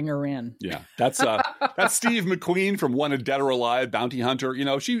Randall to bring her in. Yeah, that's Steve McQueen from Wanted Dead or Alive, Bounty Hunter.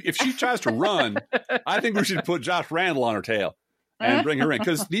 If she tries to run, I think we should put Josh Randall on her tail and bring her in,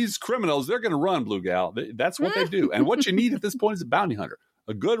 because these criminals, they're going to run, Blue Gal. That's what they do. And what you need at this point is a bounty hunter.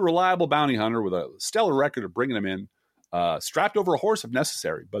 A good, reliable bounty hunter with a stellar record of bringing them in, strapped over a horse if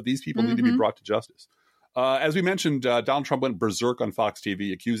necessary. But these people need to be brought to justice. As we mentioned, Donald Trump went berserk on Fox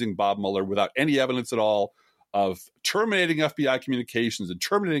TV, accusing Bob Mueller without any evidence at all of terminating FBI communications and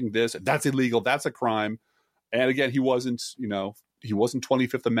terminating this. That's illegal. That's a crime. And again, he wasn't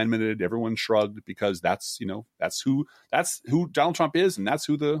 25th Amendmented. Everyone shrugged, because that's who Donald Trump is, and that's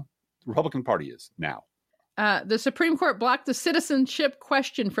who the Republican Party is now. The Supreme Court blocked the citizenship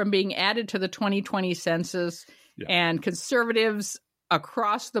question from being added to the 2020 census, and conservatives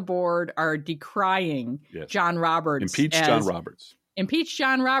across the board are decrying John Roberts. Impeach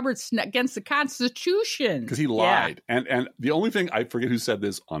John Roberts against the Constitution. Because he lied. Yeah. And the only thing, I forget who said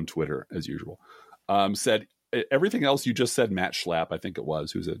this on Twitter, as usual, said, everything else you just said, Matt Schlapp, I think it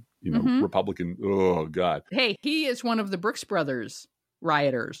was, who's a Republican. Oh, God. Hey, he is one of the Brooks Brothers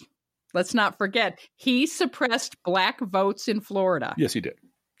rioters. Let's not forget, he suppressed black votes in Florida. Yes, he did.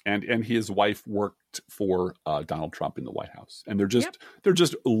 And his wife worked for Donald Trump in the White House. And they're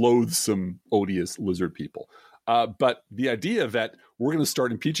just loathsome, odious lizard people. But the idea that we're going to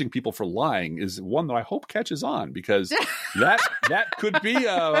start impeaching people for lying is one that I hope catches on, because that could be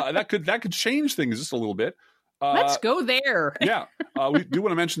that could change things just a little bit. Let's go there. We do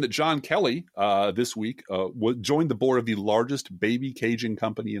want to mention that John Kelly this week joined the board of the largest baby caging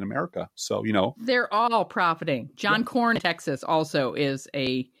company in America. So, they're all profiting. John Korn in Texas also is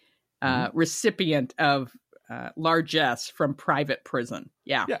a recipient of largesse from private prison.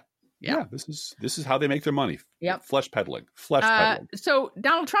 Yeah. This is how they make their money. Yep. Flesh peddling. So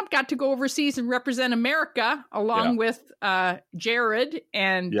Donald Trump got to go overseas and represent America along with Jared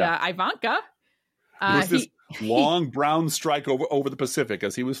and Ivanka. It was this long brown strike over the Pacific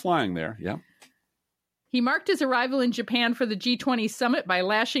as he was flying there. Yeah. He marked his arrival in Japan for the G20 summit by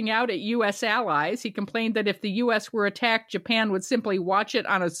lashing out at U.S. allies. He complained that if the U.S. were attacked, Japan would simply watch it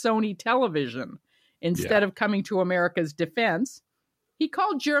on a Sony television instead of coming to America's defense. He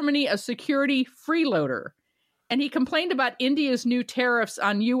called Germany a security freeloader, and he complained about India's new tariffs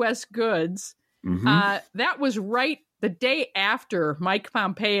on U.S. goods. That was right the day after Mike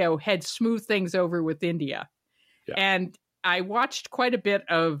Pompeo had smoothed things over with India. Yeah. And I watched quite a bit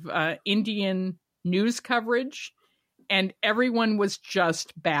of Indian news coverage, and everyone was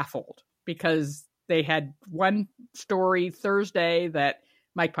just baffled because they had one story Thursday that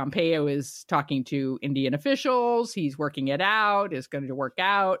Mike Pompeo is talking to Indian officials. He's working it out. It's going to work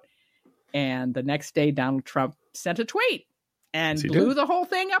out. And the next day, Donald Trump sent a tweet and blew the whole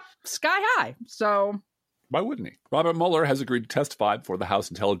thing up sky high. So why wouldn't he? Robert Mueller has agreed to testify before the House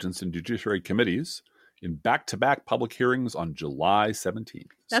Intelligence and Judiciary Committees in back-to-back public hearings on July 17th.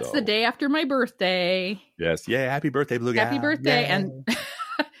 That's the day after my birthday. Yes. Yeah. Happy birthday, Blue Gal. Happy birthday. Yay. And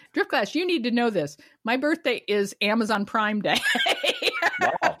Driftglass, you need to know this. My birthday is Amazon Prime Day.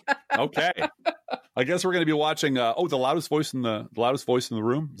 Wow. Okay. I guess we're going to be watching. The loudest voice in the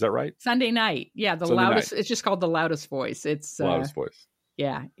room. Is that right? Sunday night. Yeah, the Sunday loudest. night. It's just called The Loudest Voice. It's loudest voice.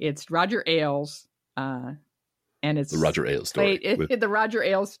 Yeah, it's Roger Ailes, and it's the Roger Ailes story. The Roger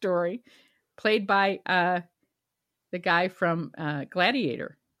Ailes story, played by the guy from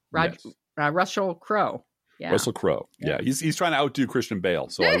Gladiator, Russell Crowe. Yeah. Russell Crowe. Yeah, he's trying to outdo Christian Bale.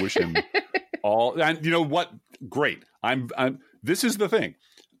 So I wish him all. And you know what? Great. I'm. This is the thing.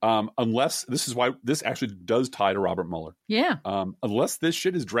 Unless this is why this actually does tie to Robert Mueller. Yeah. Unless this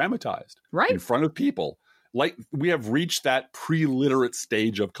shit is dramatized right in front of people, like we have reached that pre-literate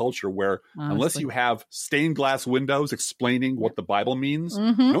stage of culture where unless you have stained glass windows explaining what the Bible means,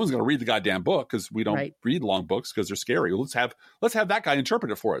 no one's going to read the goddamn book because we don't read long books because they're scary. Let's have that guy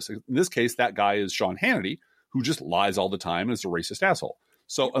interpret it for us. In this case, that guy is Sean Hannity, who just lies all the time and is a racist asshole.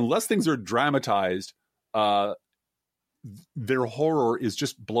 So unless things are dramatized, their horror is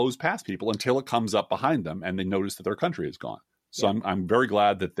just blows past people until it comes up behind them and they notice that their country is gone. So I'm very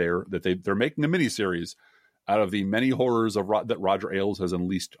glad that they're making a miniseries out of the many horrors that Roger Ailes has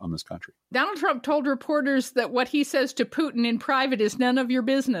unleashed on this country. Donald Trump told reporters that what he says to Putin in private is none of your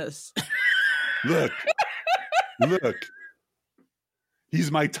business. Look,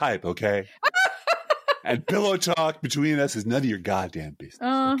 he's my type, okay? And pillow talk between us is none of your goddamn business,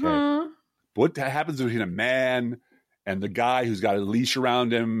 okay? What happens between a man and the guy who's got a leash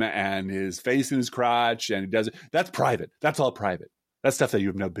around him and his face in his crotch and he does it, that's private. That's all private. That's stuff that you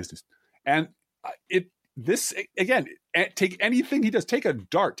have no business. And take anything he does, take a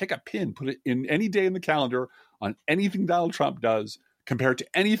dart, take a pin, put it in any day in the calendar on anything Donald Trump does compared to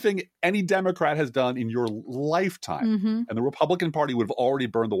anything any Democrat has done in your lifetime. And the Republican Party would have already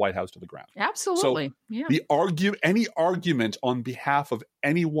burned the White House to the ground. Absolutely. So any argument on behalf of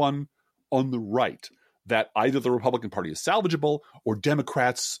anyone on the right that either the Republican Party is salvageable or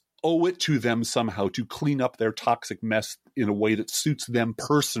Democrats owe it to them somehow to clean up their toxic mess in a way that suits them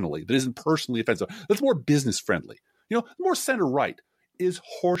personally, that isn't personally offensive, that's more business friendly. More center right is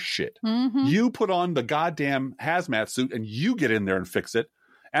horseshit. You put on the goddamn hazmat suit and you get in there and fix it.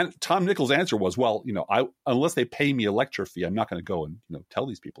 And Tom Nichols' answer was, well, unless they pay me a lecture fee, I'm not going to go and tell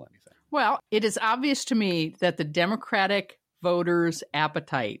these people anything. Well, it is obvious to me that the Democratic voters'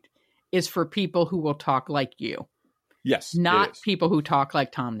 appetite is for people who will talk like you. Yes. Not people who talk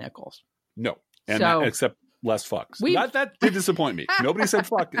like Tom Nichols. No. And except less fucks. That did disappoint me. Nobody said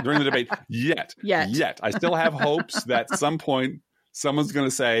fuck during the debate yet. I still have hopes that at some point someone's going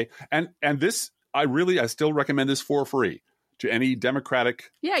to say, and this, I still recommend this for free to any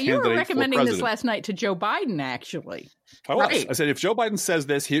Democratic candidate. You were recommending this last night to Joe Biden, actually. I was. Right. I said, if Joe Biden says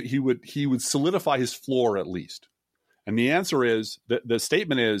this, he would solidify his floor at least. And the answer is, the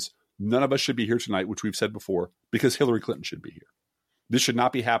statement is, none of us should be here tonight, which we've said before, because Hillary Clinton should be here. This should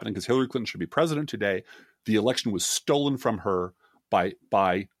not be happening because Hillary Clinton should be president today. The election was stolen from her by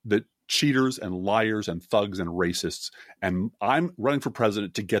the cheaters and liars and thugs and racists. And I'm running for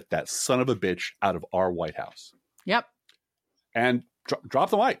president to get that son of a bitch out of our White House. Yep. And drop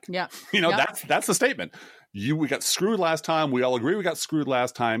the mic. Yeah. That's the statement. We got screwed last time. We all agree we got screwed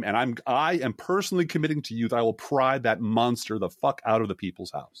last time. And I am personally committing to you that I will pry that monster the fuck out of the people's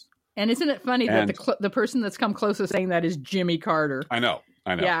house. And isn't it funny that the person that's come closest saying that is Jimmy Carter? I know.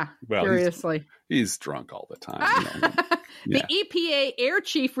 Yeah, well, seriously. He's drunk all the time. The EPA air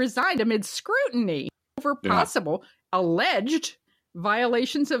chief resigned amid scrutiny over possible alleged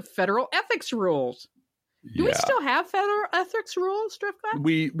violations of federal ethics rules. Do we still have federal ethics rules,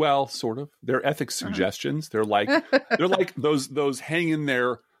 Driftglass? Well, sort of. They're ethics suggestions. They're like those hang in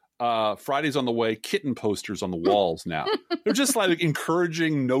there. Fridays on the Way kitten posters on the walls now. They're just like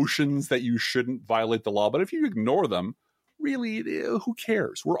encouraging notions that you shouldn't violate the law. But if you ignore them, really, who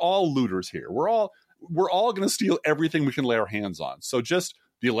cares? We're all looters here. We're all going to steal everything we can lay our hands on. So just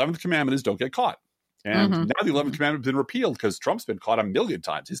the 11th commandment is don't get caught. And now the 11th commandment has been repealed because Trump's been caught 1 million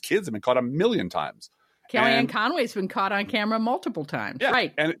times. His kids have been caught 1 million times. Kellyanne Conway's been caught on camera multiple times. Yeah,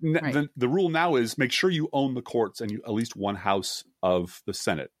 right. And the rule now is make sure you own the courts and you at least one house of the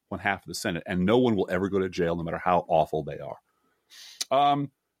Senate one half of the Senate, and no one will ever go to jail, no matter how awful they are.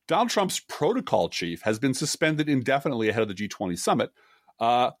 Donald Trump's protocol chief has been suspended indefinitely ahead of the G20 summit.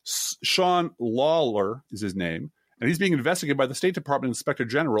 Sean Lawler is his name, and he's being investigated by the State Department Inspector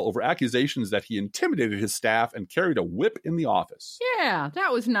General over accusations that he intimidated his staff and carried a whip in the office. Yeah,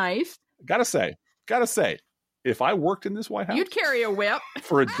 that was nice. Gotta say, if I worked in this White House, you'd carry a whip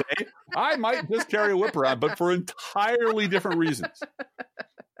for a day. I might just carry a whip around, but for entirely different reasons.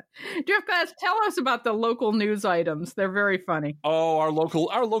 Jeff Glass, tell us about the local news items. They're very funny. Oh, our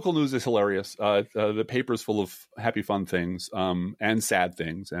local news is hilarious. The paper's full of happy, fun things and sad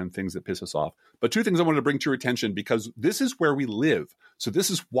things and things that piss us off. But two things I wanted to bring to your attention, because this is where we live. So this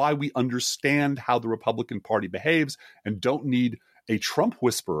is why we understand how the Republican Party behaves and don't need a Trump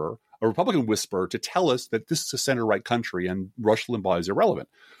whisperer, a Republican whisperer, to tell us that this is a center-right country and Rush Limbaugh is irrelevant.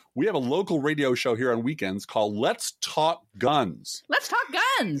 We have a local radio show here on weekends called Let's Talk Guns. Let's Talk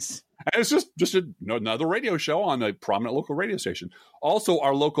Guns. And it's just another radio show on a prominent local radio station. Also,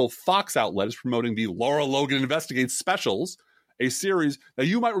 our local Fox outlet is promoting the Laura Logan Investigates Specials, a series. Now,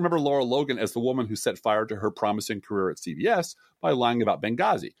 you might remember Laura Logan as the woman who set fire to her promising career at CBS by lying about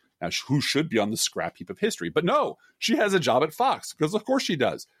Benghazi. Now, who should be on the scrap heap of history? But no, she has a job at Fox, because of course she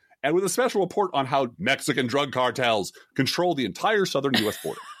does. And with a special report on how Mexican drug cartels control the entire southern U.S.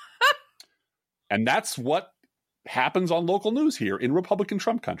 border. And that's what happens on local news here in Republican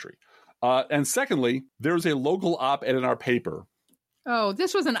Trump country. And secondly, there's a local op-ed in our paper. Oh,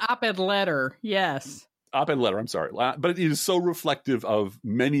 this was an op-ed letter. Yes. Op-ed letter, I'm sorry. But it is so reflective of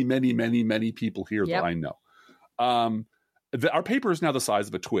many, many, many, many people here that I know. Our paper is now the size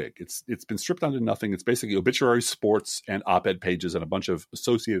of a twig. It's been stripped down to nothing. It's basically obituary, sports, and op-ed pages and a bunch of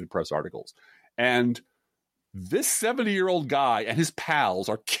Associated Press articles. And this 70-year-old guy and his pals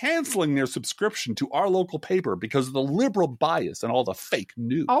are canceling their subscription to our local paper because of the liberal bias and all the fake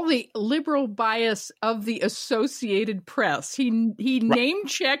news. All the liberal bias of the Associated Press. He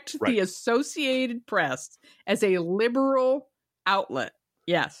name-checked the Associated Press as a liberal outlet.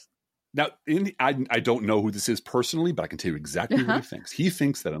 Yes. Now, I don't know who this is personally, but I can tell you exactly what he thinks. He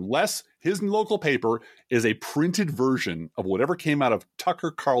thinks that unless his local paper is a printed version of whatever came out of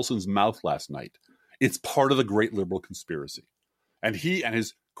Tucker Carlson's mouth last night, it's part of the great liberal conspiracy. And he and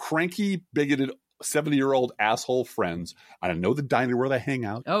his cranky, bigoted 70-year-old asshole friends, and I know the diner where they hang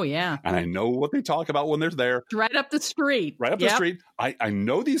out. Oh, yeah. And I know what they talk about when they're there. Right up the street. Right up the street. I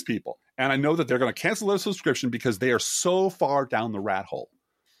know these people. And I know that they're going to cancel their subscription because they are so far down the rat hole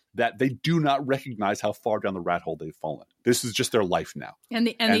that they do not recognize how far down the rat hole they've fallen. This is just their life now. And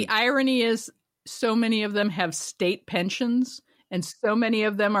the irony is so many of them have state pensions. And so many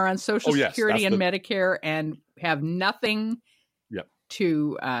of them are on Social Security and Medicare and have nothing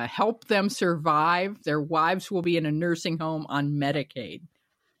to help them survive. Their wives will be in a nursing home on Medicaid.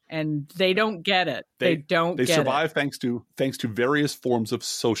 And they don't get it. They survive thanks to various forms of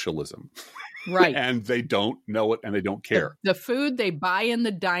socialism. Right. And they don't know it and they don't care. The food they buy in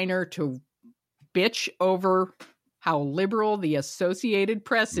the diner to bitch over how liberal the Associated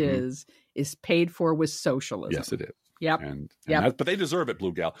Press is paid for with socialism. Yes, it is. Yep. But they deserve it,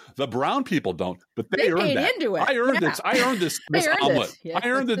 Blue Gal. The brown people don't, but they earned paid that. Into it. I earned this. I earned this omelet. Yeah. I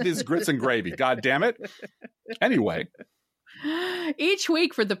earned this grits and gravy. God damn it. Anyway. Each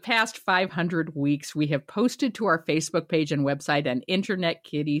week for the past 500 weeks, we have posted to our Facebook page and website an Internet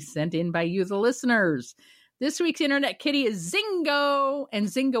Kitty sent in by you, the listeners. This week's Internet Kitty is Zingo, and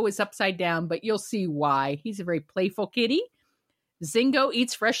Zingo is upside down, but you'll see why. He's a very playful kitty. Zingo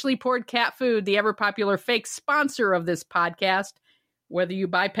eats freshly poured cat food, the ever-popular fake sponsor of this podcast. Whether you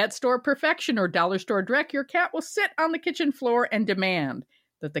buy Pet Store Perfection or Dollar Store Direct, your cat will sit on the kitchen floor and demand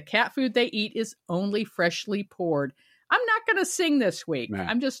that the cat food they eat is only freshly poured. I'm not going to sing this week. Nah.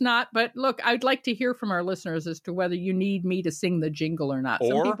 I'm just not. But look, I'd like to hear from our listeners as to whether you need me to sing the jingle or not.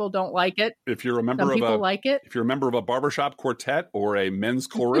 Some people don't like it. If you're a member if you're a member of a barbershop quartet or a men's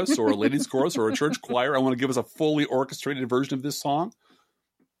chorus or a ladies chorus or a church choir, I want to give us a fully orchestrated version of this song.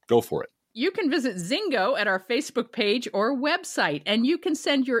 Go for it. You can visit Zingo at our Facebook page or website, and you can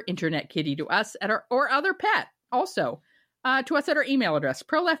send your Internet Kitty to us at or other pet also. To us at our email address,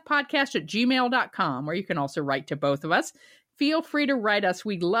 proleftpodcast@gmail.com, or you can also write to both of us. Feel free to write us.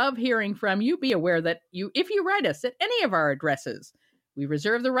 We love hearing from you. Be aware that if you write us at any of our addresses, we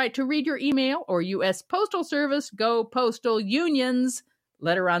reserve the right to read your email or U.S. Postal Service. Go Postal Unions.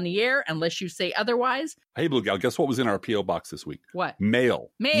 Letter on the air, unless you say otherwise. Hey, Blue Gal, guess what was in our P.O. box this week? What?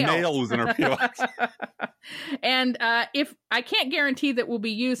 Mail. Mail was in our P.O. box. And if I can't guarantee that we'll be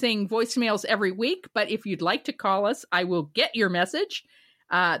using voicemails every week, but if you'd like to call us, I will get your message.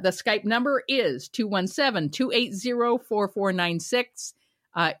 The Skype number is 217-280-4496.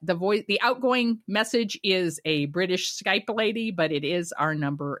 The outgoing message is a British Skype lady, but it is our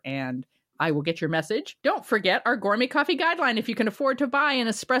number, and I will get your message. Don't forget our gourmet coffee guideline. If you can afford to buy an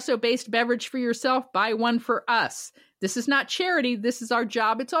espresso-based beverage for yourself, buy one for us. This is not charity. This is our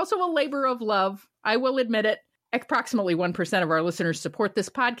job. It's also a labor of love. I will admit it. Approximately 1% of our listeners support this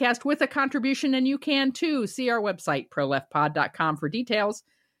podcast with a contribution, and you can too. See our website, proleftpod.com, for details.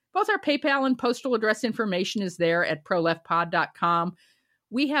 Both our PayPal and postal address information is there at proleftpod.com.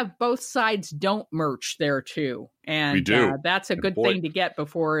 We have Both Sides Don't merch there too. And we do. That's a good thing to get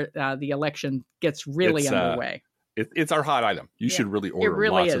before the election gets really underway. It's our hot item. You should really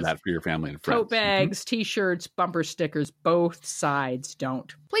order lots of that for your family and friends. Tote bags, T-shirts, bumper stickers, Both Sides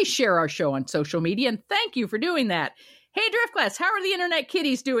Don't. Please share our show on social media, and thank you for doing that. Hey, Driftglass, how are the Internet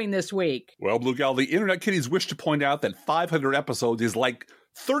Kitties doing this week? Well, Blue Gal, the Internet Kitties wish to point out that 500 episodes is like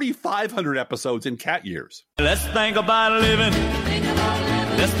 3,500 episodes in cat years. Let's think about living.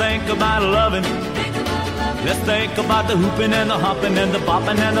 Let's think about loving. Let's think about the hooping and the hopping and the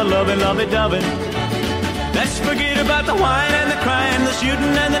bopping and the loving, lovey-dovey. Let's forget about the whine and the crying, the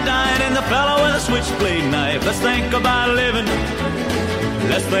shooting and the dying, and the fellow with a switchblade knife. Let's think about living.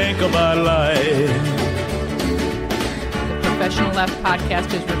 Let's think about life. The Professional Left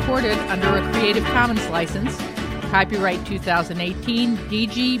podcast is recorded under a Creative Commons license. Copyright 2018,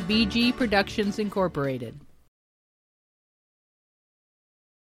 DGBG Productions Incorporated.